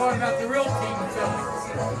 Now we're talking about the real team of Philly.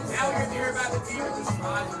 Now we're going to hear about the team of the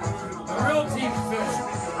squad. The real team of Philly.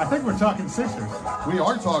 I think we're talking Sixers. We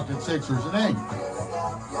are talking Sixers, and hey,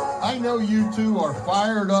 I know you two are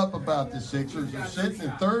fired up about the Sixers. They're sitting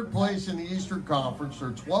in 3rd place in the Eastern Conference.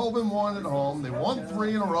 They're 12-1 at home. They won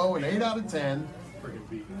 3 in a row and 8 out of 10.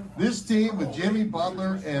 This team with Jimmy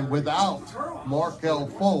Butler and without Markelle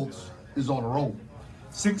Fultz is on a roll.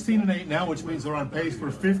 16-8 now, which means they're on pace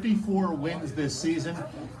for 54 wins this season.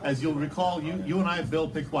 As you'll recall, you and I, Bill,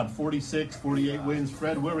 picked, 46, 48 wins.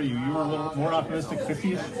 Fred, where were you? You were a little more optimistic,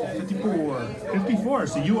 50? 54.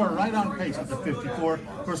 So you are right on pace with the 54.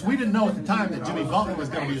 Of course, we didn't know at the time that Jimmy Butler was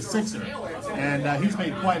going to be a Sixer, and he's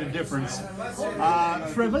made quite a difference.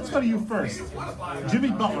 Fred, let's go to you first. Jimmy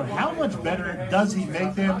Butler, how much better does he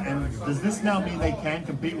make them, and does this now mean they can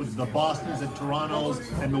compete with the Bostons and Torontos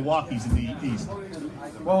and Milwaukee's in the East?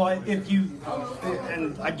 Well, if you,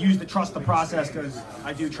 and I'd use the trust the process because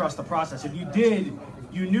I do trust the process. If you did,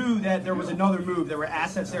 you knew that there was another move, there were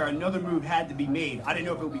assets there, another move had to be made. I didn't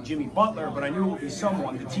know if it would be Jimmy Butler, but I knew it would be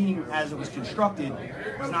someone. The team, as it was constructed,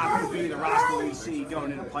 was not going to be the roster we see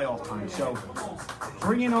going into playoff time. So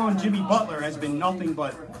bringing on Jimmy Butler has been nothing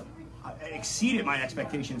but exceeded my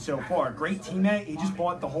expectations so far. Great teammate. He just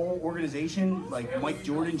bought the whole organization, like Mike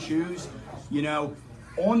Jordan shoes, you know.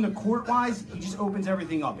 On the court-wise, he just opens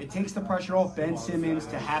everything up. It takes the pressure off Ben Simmons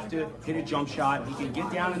to have to hit a jump shot. He can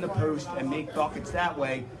get down in the post and make buckets that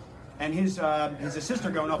way. And his assists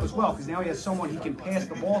are going up as well because now he has someone he can pass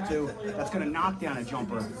the ball to that's going to knock down a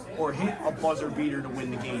jumper or hit a buzzer beater to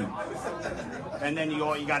win the game. And then you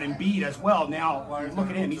got Embiid as well. Now, look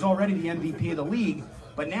at him. He's already the MVP of the league,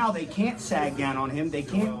 but now they can't sag down on him. They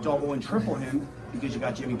can't double and triple him because you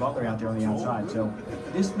got Jimmy Butler out there on the outside. So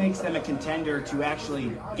this makes them a contender to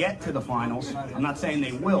actually get to the finals. I'm not saying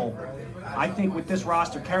they will. I think with this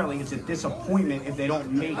roster currently, it's a disappointment if they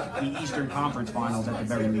don't make the Eastern Conference Finals at the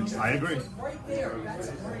very least. I agree.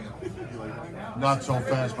 Not so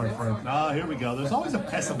fast, my friend. Here we go. There's always a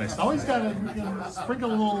pessimist. Always got to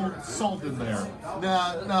sprinkle a little salt in there.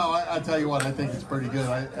 No, I tell you what, I think it's pretty good.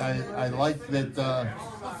 I like that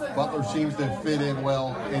Butler seems to fit in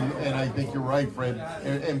well, and I think you're right, Fred.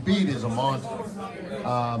 Embiid is a monster.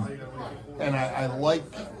 And I like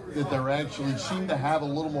that they're actually seem to have a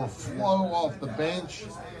little more flow off the bench.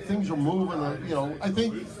 Things are moving. You know, I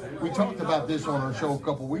think we talked about this on our show a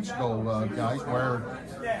couple weeks ago, guys, where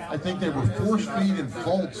I think they were force-feeding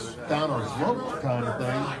Fultz down our throat kind of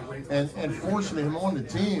thing and forcing him on the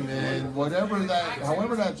team. And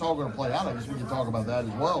however that's all going to play out, I guess we can talk about that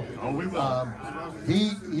as well. Oh, we will.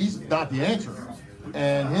 He's not the answer.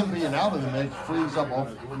 And him being out of the mix frees up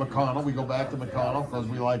McConnell. We go back to McConnell because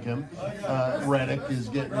we like him. Reddick is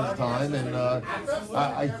getting his time. And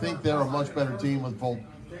I think they're a much better team with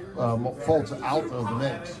Fultz out of the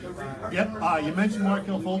mix. Yep, you mentioned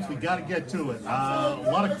Markelle Fultz. We got to get to it. A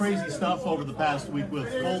lot of crazy stuff over the past week with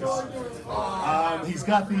Fultz. He's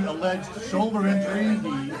got the alleged shoulder injury.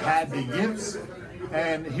 He had the yips.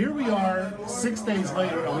 And here we are 6 days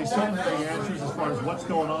later, and we still don't have any answers as far as what's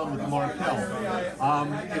going on with Markelle.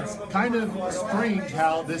 It's kind of strange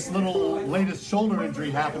how this little latest shoulder injury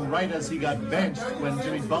happened right as he got benched when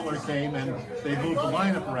Jimmy Butler came and they moved the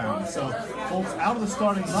lineup around. So Fultz out of the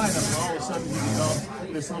starting lineup, and all of a sudden he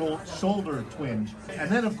developed this little shoulder twinge. And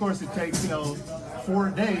then, of course, it takes 4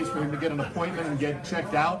 days for him to get an appointment and get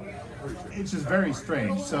checked out. It's just very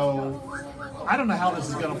strange. So I don't know how this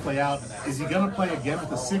is going to play out. Is he going to play again with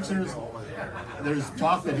the Sixers? There's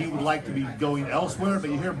talk that he would like to be going elsewhere, but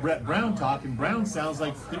you hear Brett Brown talk, and Brown sounds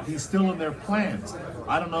like he's still in their plans.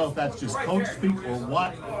 I don't know if that's just coach speak or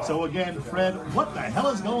what. So again, Fred, what the hell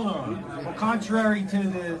is going on? Well, contrary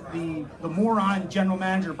to the moron general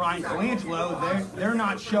manager Brian Colangelo, they're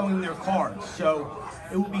not showing their cards. So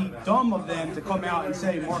it would be dumb of them to come out and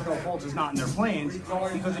say Markelle Fultz is not in their plans,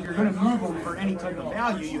 because if you're going to move him for any type of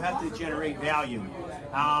value, you have to generate value.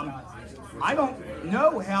 I don't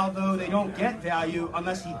know how, though, they don't get value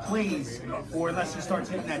unless he plays or unless he starts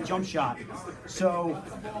hitting that jump shot. So,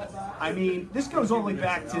 I mean, this goes all the way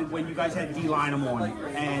back to when you guys had D-Line on,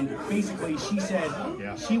 and basically she said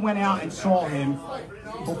she went out and saw him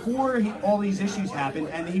before all these issues happened,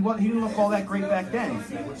 and he didn't look all that great back then.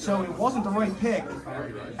 So it wasn't the right pick,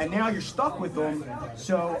 and now you're stuck with him.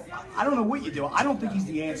 So I don't know what you do. I don't think he's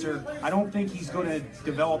the answer. I don't think he's going to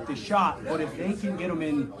develop this shot, but if they can get him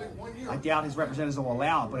in, I doubt his representatives will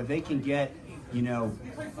allow it, but if they can get him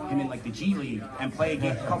in like the G League and play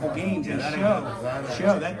a couple games and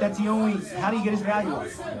show that's the only. How do you get his value up?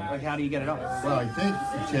 Like, how do you get it up? Well, I think,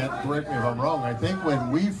 Chet, correct me if I'm wrong, I think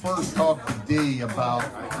when we first talked to Dee about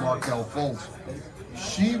Markelle Fultz,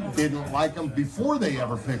 she didn't like him before they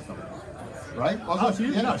ever picked him. Right?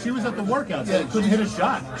 She was at the workouts. Yeah, he couldn't hit a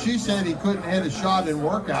shot. She said he couldn't hit a shot in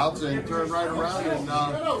workouts, and turned right around,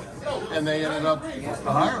 and they ended up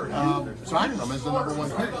signing him as the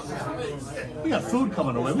 #1 pick. We got food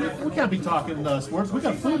coming away. We can't be talking sports. We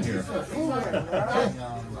got food here.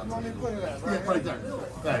 Yeah, right there.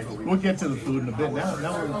 Thanks. We'll get to the food in a bit. Now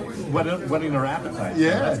we're whetting our appetite.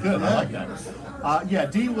 Yeah, that's good. Yeah. I like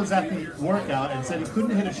that. Dee was at the workout and said he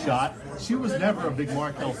couldn't hit a shot. She was never a big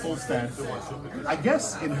Markelle Fultz fan. I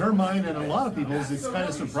guess in her mind and a lot of people's, it's kind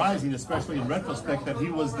of surprising, especially in retrospect, that he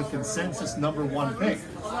was the consensus #1 pick,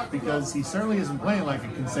 because he certainly isn't playing like a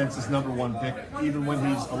consensus #1 pick, even when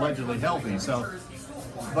he's allegedly healthy. So,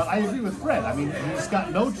 but I agree with Fred. I mean, he's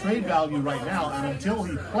got no trade value right now, and until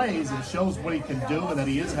he plays and shows what he can do and that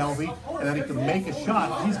he is healthy and that he can make a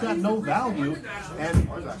shot, he's got no value. And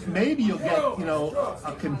maybe you'll get,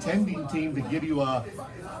 a contending team to give you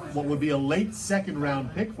what would be a late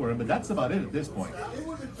second-round pick for him, but that's about it at this point.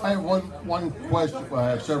 I have one question. I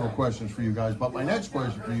have several questions for you guys, but my next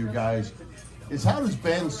question for you guys is, how does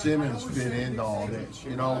Ben Simmons fit into all this?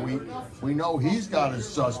 We know he's got a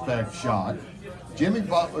suspect shot. Jimmy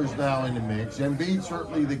Butler's now in the mix. Embiid's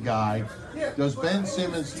certainly the guy. Does Ben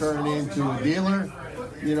Simmons turn into a dealer?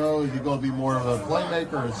 Is he going to be more of a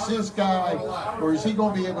playmaker, assist guy? Or is he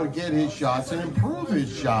going to be able to get his shots and improve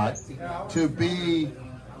his shot to be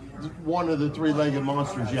one of the three-legged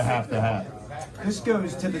monsters you have to have? This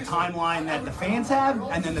goes to the timeline that the fans have,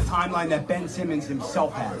 and then the timeline that Ben Simmons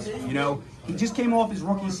himself has. He just came off his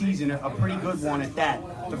rookie season, a pretty good one at that.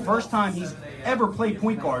 The first time he's ever played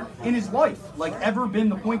point guard in his life, ever been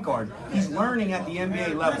the point guard. He's learning at the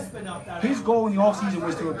NBA level. His goal in the offseason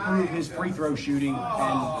was to improve his free throw shooting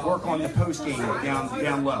and work on the post game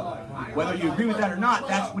down low. Whether you agree with that or not,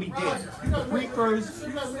 that's what he did. The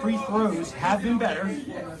free throws have been better,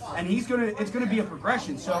 and it's gonna be a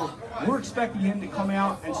progression. So we're expecting him to come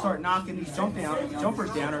out and start knocking these jumpers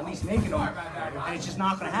down, or at least making them, and it's just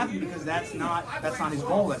not gonna happen because that's not his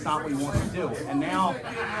goal. That's not what he wants to do. And now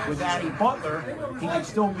with adding Butler, he can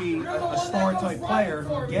still be a star-type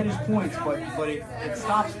player, get his points, but it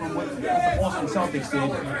stops from what the Boston Celtics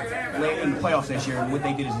did late in the playoffs this year, and what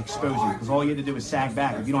they did is expose you, because all you had to do is sag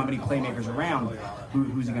back. If you don't have any playmakers around,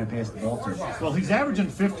 who's he going to pass the ball to? Well, he's averaging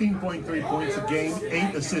 15.3 points a game,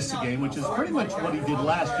 8 assists a game, which is pretty much what he did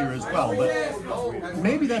last year as well. But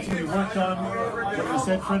maybe that's what he worked on, what you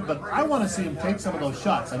said, Fred, but I want to see him take some of those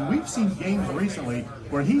shots. And we've seen games recently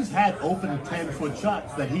where he's had open 10-foot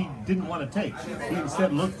shots that he didn't want to take. He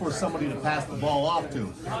instead looked for somebody to pass the ball off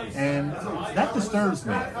to. And that disturbs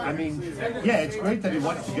me. I mean, yeah, it's great that he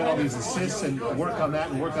wants to get all these assists and work on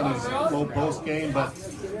that and work on his low post game, but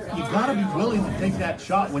you got to be willing to take that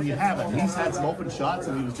shot when you have it. He's had some open shots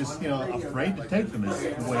and he was just, afraid to take them, is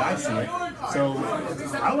the way I see it. So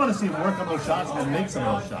I want to see him work on those shots and make some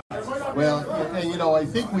of those shots. Well, and I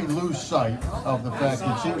think we lose sight of the fact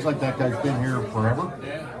that it seems like that guy's been here forever.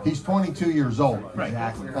 He's 22 years old. Right.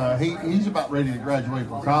 Exactly. He's about ready to graduate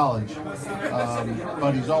from college,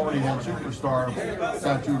 but he's already had superstar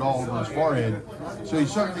tattooed all over his forehead. So he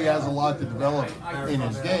certainly has a lot to develop in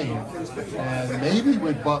his game. And maybe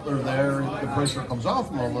with Butler there, the pressure comes off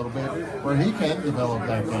him a little bit where he can develop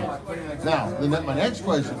that game. Now, my next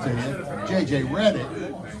question to you, J.J. Redick,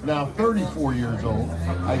 now 34 years old.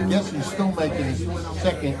 I guess he's still making his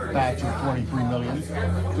second batch of $23 million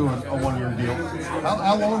to a one-year deal.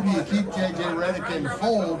 How long do you keep J.J. Redick in the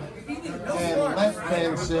fold and let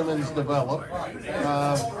Ben Simmons develop?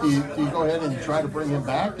 Do you go ahead and try to bring him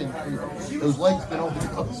back? And those legs can only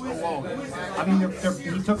go so long. I mean, he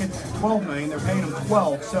took it $12 million. They're paying him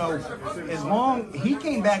 $12. So as long he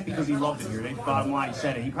came back because he loved it here. They bottom line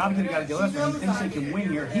said it. He probably could have got a deal less, but he thinks he can win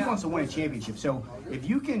here. He wants to win a championship. So if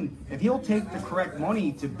he'll take the correct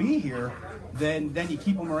money to be here, then you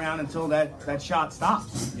keep him around until that shot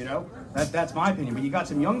stops. That's my opinion. But you got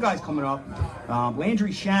some young guys coming up.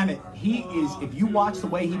 Landry Shamet, he is, if you watch the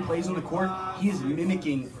way he plays on the court, he is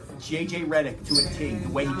mimicking J.J. Redick to a T. The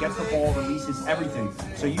way he gets the ball, releases everything.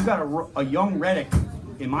 So you got a young Redick,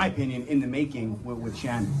 in my opinion, in the making with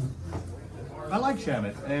Shamet. I like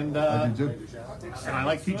Shamet, and I do too. And I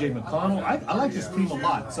like T.J. McConnell. I like this team a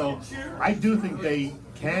lot. So I do think they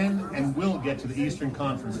can and will get to the Eastern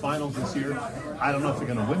Conference Finals this year. I don't know if they're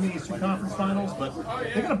going to win the Eastern Conference Finals, but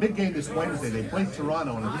they got a big game this Wednesday. They play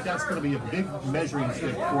Toronto, and I think that's going to be a big measuring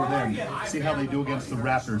stick for them. See how they do against the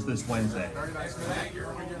Raptors this Wednesday.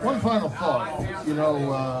 One final thought.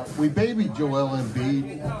 We babied Joel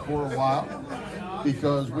Embiid for a while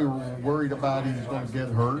because we were worried about he was going to get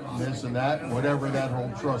hurt and this and that, and whatever that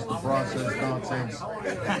whole trust the process nonsense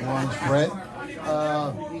was, Fred.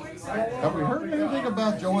 Have we heard anything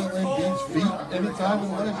about Joel Embiid's feet any time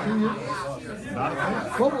in the last 2 years? Not a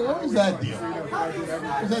thing. What was that deal?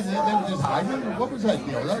 Was that they were just hiding? What was that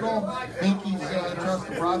deal? Was that all Hinky's trust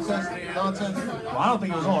the process nonsense? Well, I don't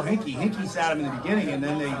think it was all Hinky. Hinky sat him in the beginning, and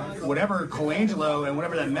then whatever Colangelo and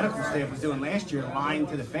whatever that medical staff was doing last year, lying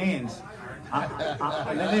to the fans.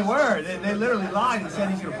 They literally lied and said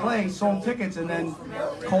he's going to play, sold tickets, and then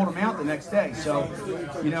called him out the next day. So,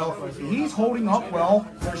 he's holding up well.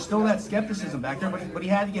 There's still that skepticism back there, but he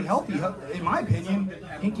had to get healthy. In my opinion,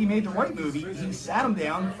 Hinkie made the right move. He sat him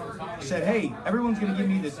down, said, hey, everyone's going to give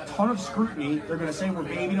me this ton of scrutiny. They're going to say we're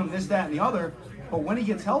babying him, this, that, and the other. But when he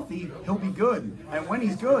gets healthy, he'll be good. And when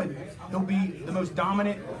he's good, he'll be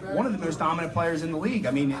one of the most dominant players in the league.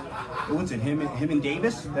 I mean, what's it, him and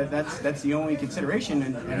Davis? That's the only consideration.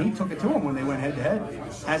 And he took it to him when they went head-to-head.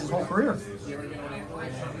 Has his whole career.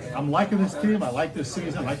 I'm liking this team. I like this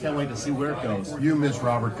season. I can't wait to see where it goes. You miss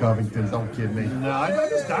Robert Covington. Don't kid me. No, I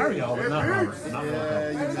miss Dario, but not Robert. You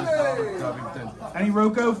miss Robert Covington. Any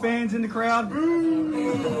Rocco fans in the crowd?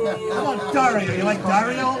 How about Dario? You like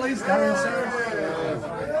Dario at least? Dario Saric?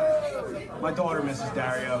 My daughter misses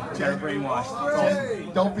Dario. They're brainwashed.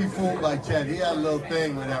 Awesome. Don't be fooled by Chet. He had a little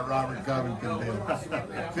thing with that Robert Covington deal.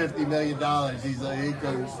 $50 million. He's like, he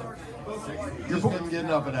goes. Just didn't get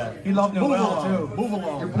enough of that. He loved Noel too. Move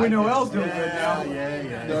along. Your boy Noel's doing good now.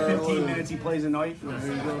 Yeah. 15 minutes he plays a night.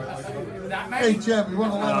 Hey Chet, we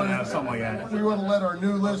want to let our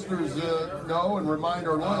new listeners know and remind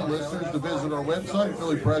our loyal listeners to visit our website,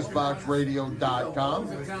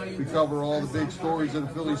 PhillyPressboxRadio.com. We cover all the big stories of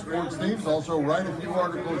the Philly sports teams. Also write a few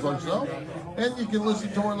articles ourselves, and you can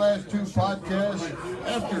listen to our last 2 podcasts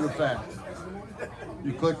after the fact.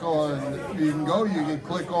 You can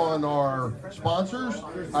click on our sponsors,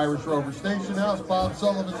 Irish Rover Station House, Bob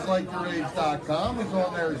Sullivan's LikeYourAge.com is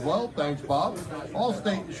on there as well. Thanks, Bob. All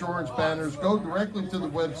state insurance banners go directly to the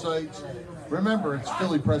websites. Remember, it's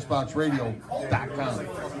PhillyPressboxRadio.com.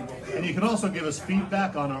 And you can also give us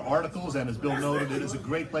feedback on our articles, and as Bill noted, it is a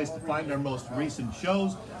great place to find our most recent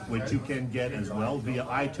shows, which you can get as well via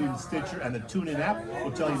iTunes, Stitcher, and the TuneIn app.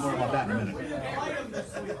 We'll tell you more about that in a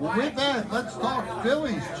minute. Well, with that, let's talk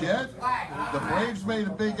Phillies, Chet. The Braves made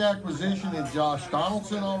a big acquisition in Josh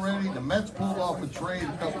Donaldson already. The Mets pulled off a trade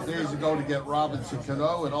a couple days ago to get Robinson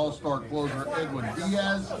Cano and all-star closer Edwin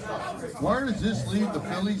Diaz. Where does this leave the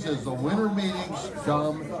Phillies as the winter meetings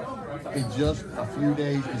come in just a few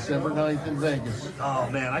days, December 9th in Vegas? Oh,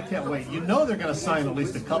 man, I can't wait. You know they're going to sign at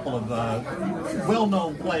least a couple of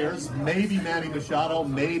well-known players. Maybe Manny Machado,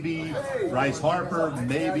 maybe Bryce Harper,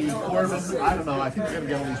 maybe Corbin. I don't know. I think they're going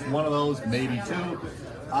to get at least one of those, maybe two.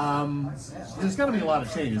 There's going to be a lot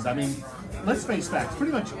of changes. I mean, let's face facts.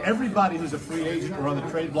 Pretty much everybody who's a free agent or on the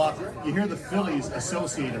trade block, you hear the Phillies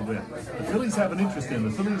associated with. The Phillies have an interest in. The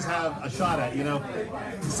Phillies have a shot at,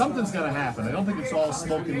 something's going to happen. I don't think it's all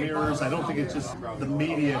smoke and mirrors. I don't think it's just the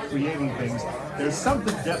media creating things. There's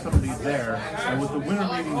something definitely there. And with the winter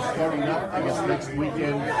meetings starting up, I guess, next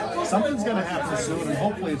weekend, something's going to happen soon, and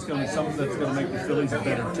hopefully it's going to be something that's going to make the Phillies a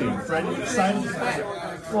better team. Fred, you excited?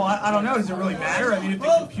 Well, I don't know. Does it really matter? I mean, if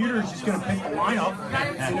the computer is just going to pick the lineup,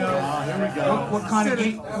 here we go. What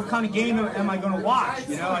kind of game am I going to watch?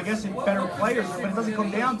 I guess it's better players, but it doesn't come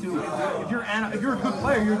down to if you're a good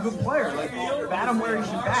player, you're a good player. Like, bat him where you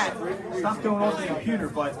should bat. Stop going off the computer.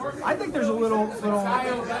 But I think there's a little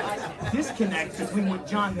disconnect between what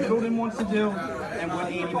John Middleton wants to do and what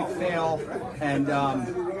Andy McPhail and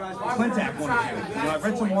Clintack want to do. I've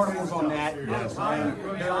read some articles on that. Yes.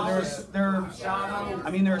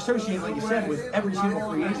 And they're associated, like you said, with every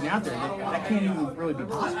single free agent out there. That can't even really be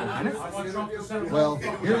possible, can it? Well,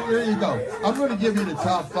 here you go. I'm going to give you the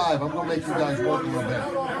top 5. I'm going to make you guys work a little bit.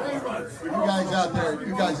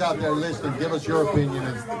 You guys out there listening, give us your opinion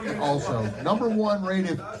also. Number 1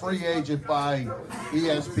 rated free agent by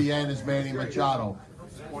ESPN is Manny Machado.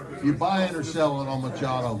 You buying or selling on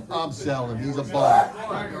Machado? I'm selling. He's a bum.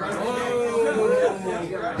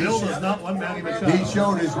 Bill does not want Manny Machado. He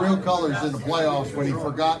showed his real colors in the playoffs when he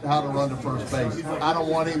forgot how to run to first base. I don't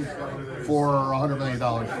want him for $100 million.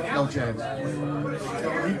 No chance.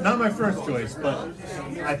 Not my first choice, but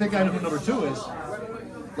I think I know who number 2 is.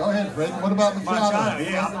 Go ahead, Fred. What about Machado?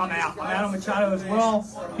 Yeah, I'm out. I'm out on Machado as well.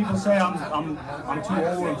 People say I'm too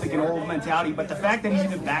old. I'm thinking old mentality. But the fact that he's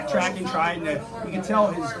even backtracking, trying to, you can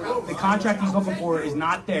tell the contract he's looking for is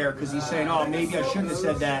not there because he's saying, oh, maybe I shouldn't have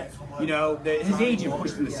said that. His agent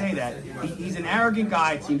pushed him to say that. He's an arrogant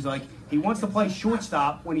guy, it seems like. He wants to play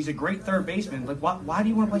shortstop when he's a great third baseman. Like, why do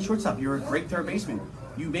you want to play shortstop? You're a great third baseman.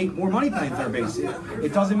 You make more money playing third base.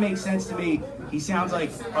 It doesn't make sense to me. He sounds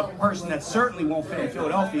like a person that certainly won't fit in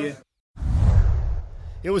Philadelphia.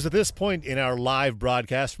 It was at this point in our live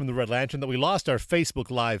broadcast from the Red Lantern that we lost our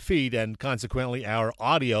Facebook live feed and consequently our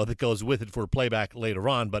audio that goes with it for playback later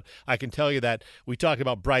on. But I can tell you that we talked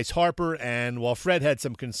about Bryce Harper, and while Fred had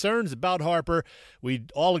some concerns about Harper, we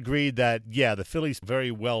all agreed that, yeah, the Phillies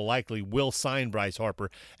very well likely will sign Bryce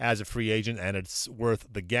Harper as a free agent, and it's worth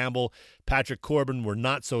the gamble. Patrick Corbin we're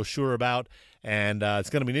not so sure about, and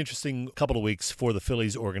it's going to be an interesting couple of weeks for the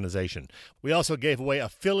Phillies organization. We also gave away a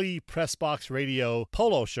Philly Pressbox Radio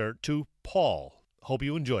polo shirt to Paul. Hope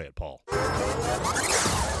you enjoy it, Paul.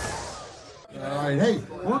 All right, hey,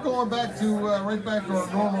 we're going back to right back to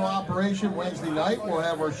our normal operation Wednesday night. We'll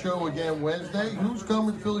have our show again Wednesday. Who's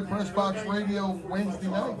coming to Philly Pressbox Radio Wednesday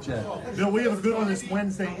night, Chet? Bill, we have a good one this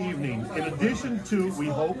Wednesday evening. In addition to, we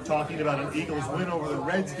hope, talking about an Eagles win over the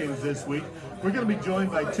Redskins this week, we're going to be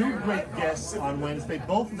joined by 2 great guests on Wednesday,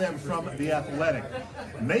 both of them from The Athletic.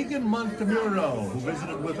 Megan Montemuro, who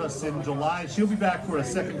visited with us in July. She'll be back for a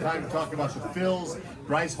second time to talk about the Phils,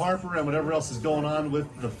 Bryce Harper, and whatever else is going on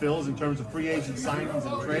with the Phils in terms of free agent signings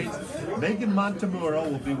and trades. Megan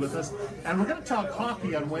Montemuro will be with us. And we're going to talk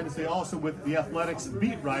hockey on Wednesday also with The Athletic's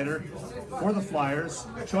beat writer for the Flyers,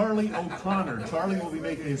 Charlie O'Connor. Charlie will be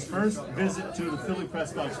making his first visit to the Philly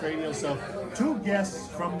Pressbox Radio. So 2 guests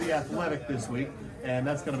from The Athletic this week, and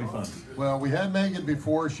that's going to be fun. Well, we had Megan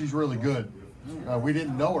before. She's really good. We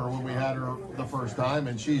didn't know her when we had her the first time,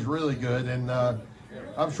 and she's really good. And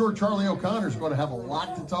I'm sure Charlie O'Connor's going to have a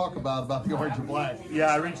lot to talk about the Orange and Black. Yeah,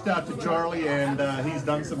 I reached out to Charlie, and he's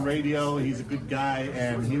done some radio. He's a good guy,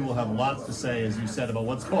 and he will have lots to say, as you said, about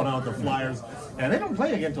what's going on with the Flyers. And they don't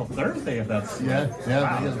play again until Thursday, if that's... Yeah, wow. They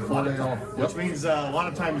have a 4-day off. Which means a lot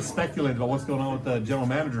of time to speculate about what's going on with the general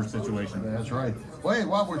manager situation. That's right. Wait,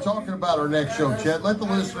 while we're talking about our next show, Chet, let the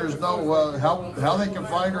listeners know how they can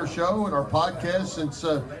find our show and our podcast since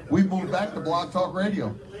we've moved back to Blog Talk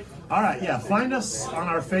Radio. All right, yeah, find us on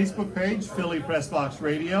our Facebook page, Philly Pressbox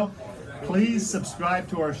Radio. Please subscribe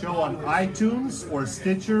to our show on iTunes or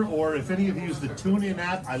Stitcher, or if any of you use the TuneIn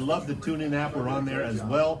app, I love the TuneIn app. We're on there as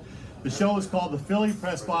well. The show is called the Philly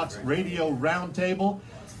Pressbox Radio Roundtable.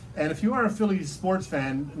 And if you are a Phillies sports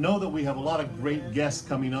fan, know that we have a lot of great guests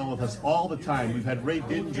coming on with us all the time. We've had Ray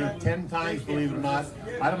Dittinger 10 times, believe it or not.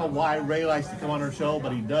 I don't know why Ray likes to come on our show,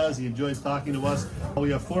 but he does. He enjoys talking to us.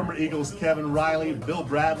 We have former Eagles Kevin Riley, Bill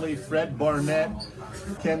Bradley, Fred Barnett,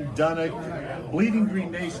 Ken Dunnick, Bleeding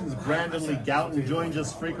Green Nation's Brandon Lee Gouton joins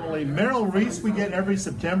us frequently. Merrill Reese we get every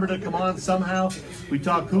September to come on somehow. We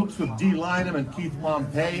talk hoops with Dee Lynam and Keith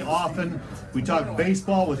Pompey often. We talk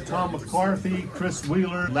baseball with Tom McCarthy, Chris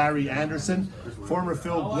Wheeler, Larry Anderson. Former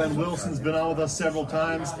Phil Glenn Wilson's been on with us several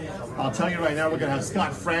times. I'll tell you right now, we're going to have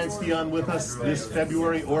Scott Fransky on with us this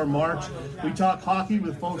February or March. We talk hockey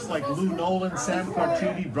with folks like Lou Nolan, Sam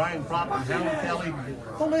Carchidi, Brian Propp, and Helen Kelly.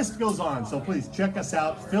 The list goes on, so please check us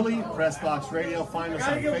out. Philly Pressbox Radio. Find us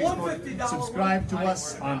on Facebook. Subscribe to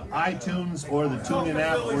us on iTunes or the TuneIn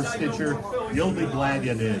app or Stitcher. You'll be glad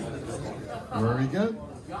you did. Very good.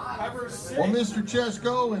 Well, Mr.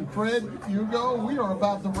 Chesko and Fred Hugo, we are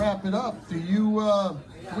about to wrap it up. Do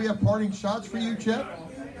we have parting shots for you, Chet?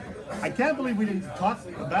 I can't believe we didn't talk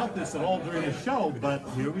about this at all during the show, but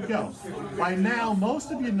here we go. By now, most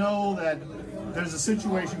of you know that there's a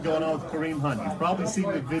situation going on with Kareem Hunt. You've probably seen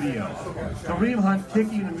the video. Kareem Hunt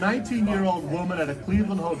kicking a 19-year-old woman at a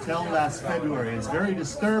Cleveland hotel last February. It's very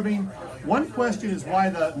disturbing. One question is why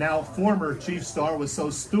the now former Chief star was so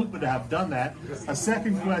stupid to have done that. A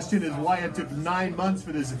second question is why it took 9 months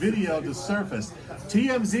for this video to surface.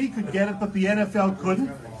 TMZ could get it, but the NFL couldn't?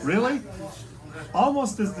 Really?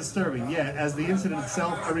 Almost as disturbing, yeah, as the incident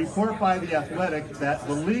itself. A report by The Athletic that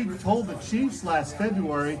the league told the Chiefs last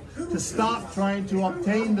February to stop trying to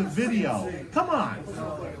obtain the video. Come on.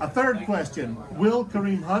 A third question, will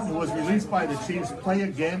Kareem Hunt, who was released by the Chiefs, play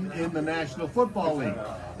again in the National Football League?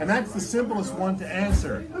 And that's the simplest one to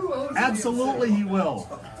answer. Absolutely he will.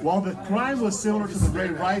 While the crime was similar to the Ray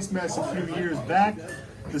Rice mess a few years back,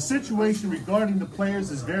 the situation regarding the players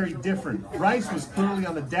is very different. Rice was clearly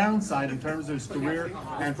on the downside in terms of his career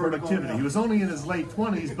and productivity. He was only in his late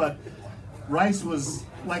 20s, but Rice was,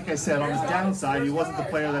 like I said, on his downside. He wasn't the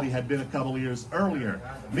player that he had been a couple of years earlier.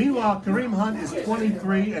 Meanwhile, Kareem Hunt is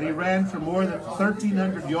 23, and he ran for more than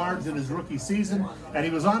 1,300 yards in his rookie season, and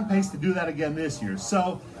he was on pace to do that again this year.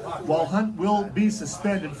 So, while Hunt will be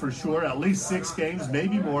suspended for sure, at least 6 games,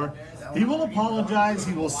 maybe more, he will apologize,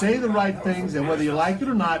 he will say the right things, and whether you like it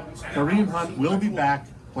or not, Kareem Hunt will be back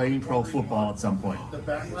playing pro football at some point.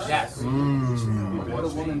 Yes. I'm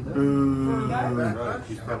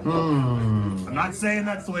not saying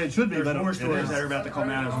that's the way it should be, but more stories that are about to come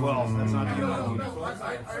out as well. So that's not the only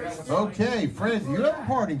one. Okay, Fred, you have a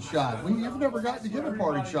parting shot. You've never gotten to give a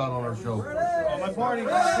parting shot on our show. My party.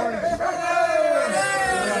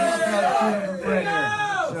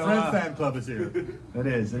 Fred Fan Club is here. It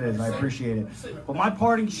is. I appreciate it. But my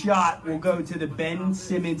parting shot will go to the Ben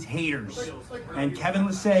Simmons haters. And Kevin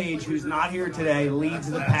Lesage, who's not here today, leads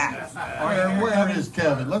the pack. Where is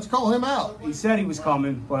Kevin? Let's call him out. He said he was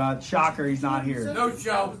coming, but shocker, he's not here. No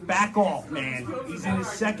show. Back off, man. He's in his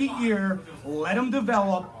second year. Let him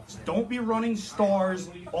develop. Don't be running stars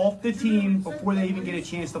off the team before they even get a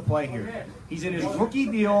chance to play here. He's in his rookie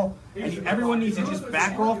deal, and everyone needs to just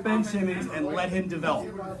back off Ben Simmons and let him develop.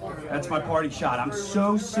 That's my party shot. I'm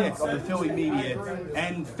so sick of the Philly media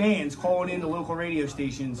and fans calling in the local radio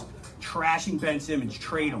stations trashing Ben Simmons.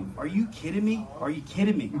 Trade him. Are you kidding me?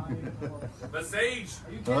 The Sage.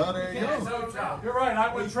 Oh, there you go. You're right.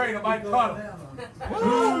 I would trade him. I'd cut him.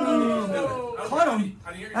 Cut him?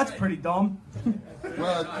 That's pretty dumb.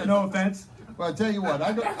 Well, No offense. Well, I tell you what,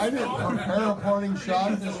 I didn't prepare a parting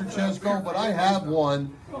shot, Mr. Chesko, but I have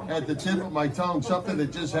one at the tip of my tongue, something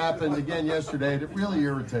that just happened again yesterday that really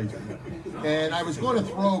irritates me. And I was going to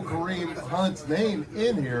throw Kareem Hunt's name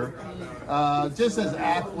in here, just as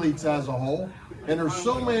athletes as a whole. And there's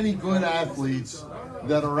so many good athletes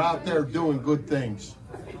that are out there doing good things.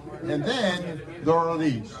 And then there are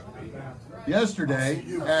these. Yesterday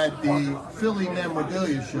at the Philly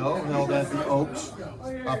Memorabilia Show held at the Oaks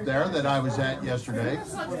up there that I was at yesterday,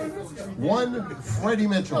 one Freddie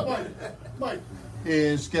Mitchell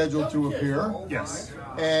is scheduled to appear. Yes.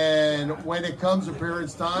 And when it comes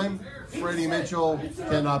appearance time, Freddie Mitchell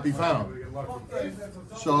cannot be found.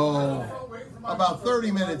 So about 30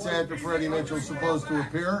 minutes after Freddie Mitchell's supposed to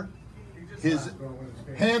appear, his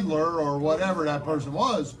handler or whatever that person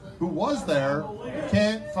was, who was there,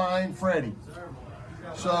 can't find Freddie.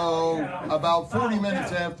 So about 40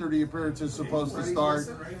 minutes after the appearance is supposed to start,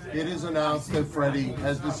 it is announced that Freddie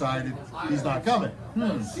has decided he's not coming.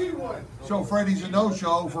 So Freddie's a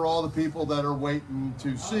no-show for all the people that are waiting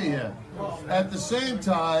to see him. At the same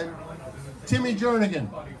time, Timmy Jernigan.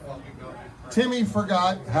 Timmy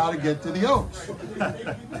forgot how to get to the Oaks,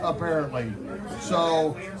 apparently.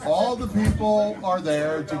 So all the people are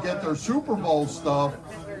there to get their Super Bowl stuff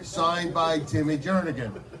signed by Timmy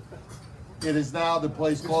Jernigan. It is now, the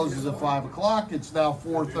place closes at 5 o'clock. It's now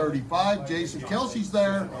 4:35. Jason Kelsey's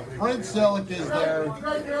there. Brent Selleck is there.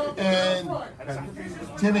 And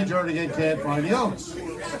Timmy Jernigan can't find the Oaks.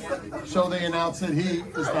 So they announce that he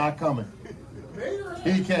is not coming.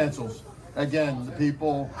 He cancels. Again, the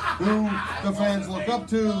people who the fans look up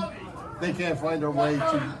to, they can't find their way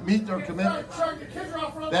to meet their commitments.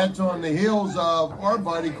 That's on the heels of our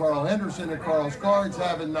buddy Carl Henderson and Carl's Cards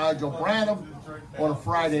having Nigel Bradham on a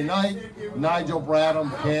Friday night. Nigel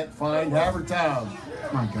Bradham can't find Havertown.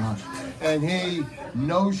 My gosh. And he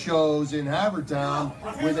no-shows in Havertown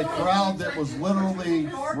with a crowd that was literally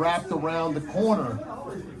wrapped around the corner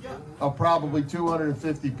of probably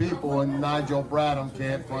 250 people, and Nigel Bradham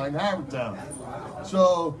can't find Havertown.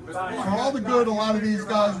 So for all the good a lot of these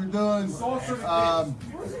guys are doing,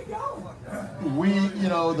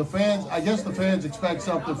 the fans, I guess the fans expect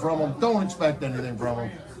something from them. Don't expect anything from them.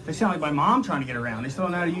 They sound like my mom trying to get around. They still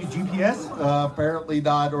don't know how to use GPS? Apparently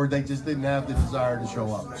not, or they just didn't have the desire to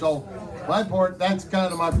show up. So that's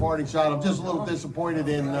kind of my parting shot. I'm just a little disappointed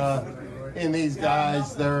in these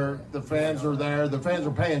guys. The fans are there. The fans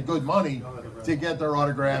are paying good money to get their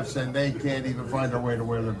autographs, and they can't even find their way to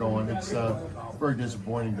where they're going. It's very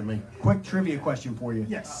disappointing to me. Quick trivia question for you.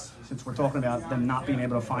 Yes. Since we're talking about them not being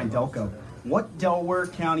able to find Delco. What Delaware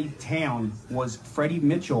County town was Freddie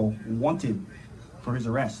Mitchell wanted for his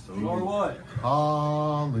arrest? Or what?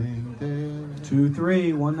 Hollywood.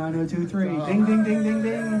 23-19023. Ding, ding, ding, ding,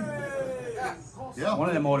 ding. Yeah. One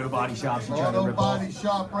of them auto body shops you tried to Auto rip off. body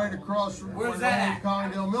shop right across from Where's where that?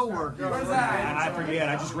 Condell Millwork is. Where's that? I forget.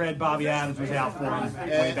 I just read Bobby Adams was out for him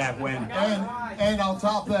way back when. And I'll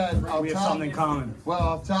top that. We have something in common. Well,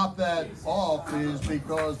 I'll top that off is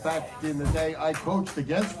because back in the day I coached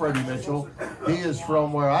against Freddie Mitchell. He is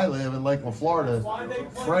from where I live in Lakeland, Florida.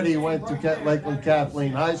 Freddie went to Lakeland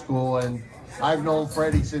Kathleen High School, and I've known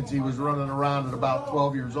Freddie since he was running around at about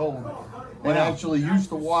 12 years old. And actually used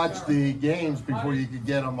to watch the games before you could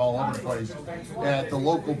get them all over the place at the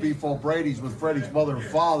local Beef O'Brady's with Freddie's mother and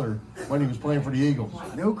father when he was playing for the Eagles.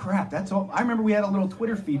 No crap. That's all. I remember we had a little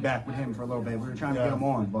Twitter feedback with him for a little bit. We were trying to get him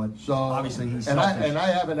on, but obviously he's selfish. And I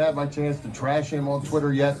haven't had my chance to trash him on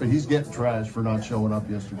Twitter yet, but he's getting trashed for not showing up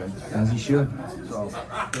yesterday. As he should. So,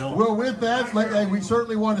 well, with that, we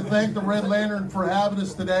certainly want to thank the Red Lantern for having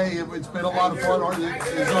us today. It's been a lot of fun.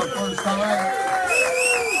 It's our first time.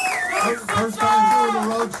 First time doing the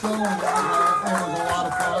road show, and it was a lot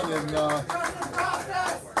of fun, and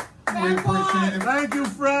we appreciate it. Thank you,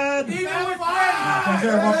 Fred. Thanks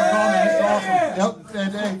everyone for coming. It's awesome. Yep,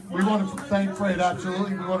 and hey, we want to thank Fred,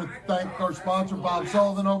 absolutely. We want to thank our sponsor, Bob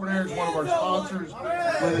Sullivan over there is one of our sponsors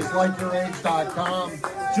with his LikeYourAge.com.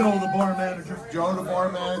 Joe, the bar manager. Joe, the bar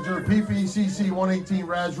manager, PPCC 118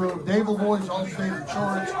 Raz Road, Dable Boys, Allstate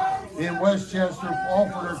Insurance in Westchester, all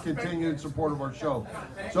for their continued support of our show.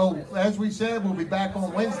 So, as we said, we'll be back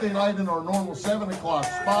on Wednesday night in our normal 7 o'clock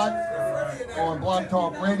spot on Blog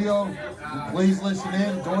Talk Radio. Please listen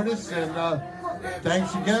in, join us, and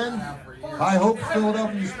thanks again. High hopes,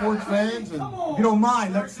 Philadelphia sports fans. And if you don't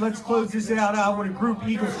mind, let's close this out with a group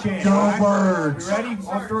Eagles chant. Go right? Birds! You ready?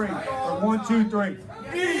 On three. Or 1, 2, 3.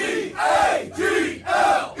 E-A-G-L-E-S!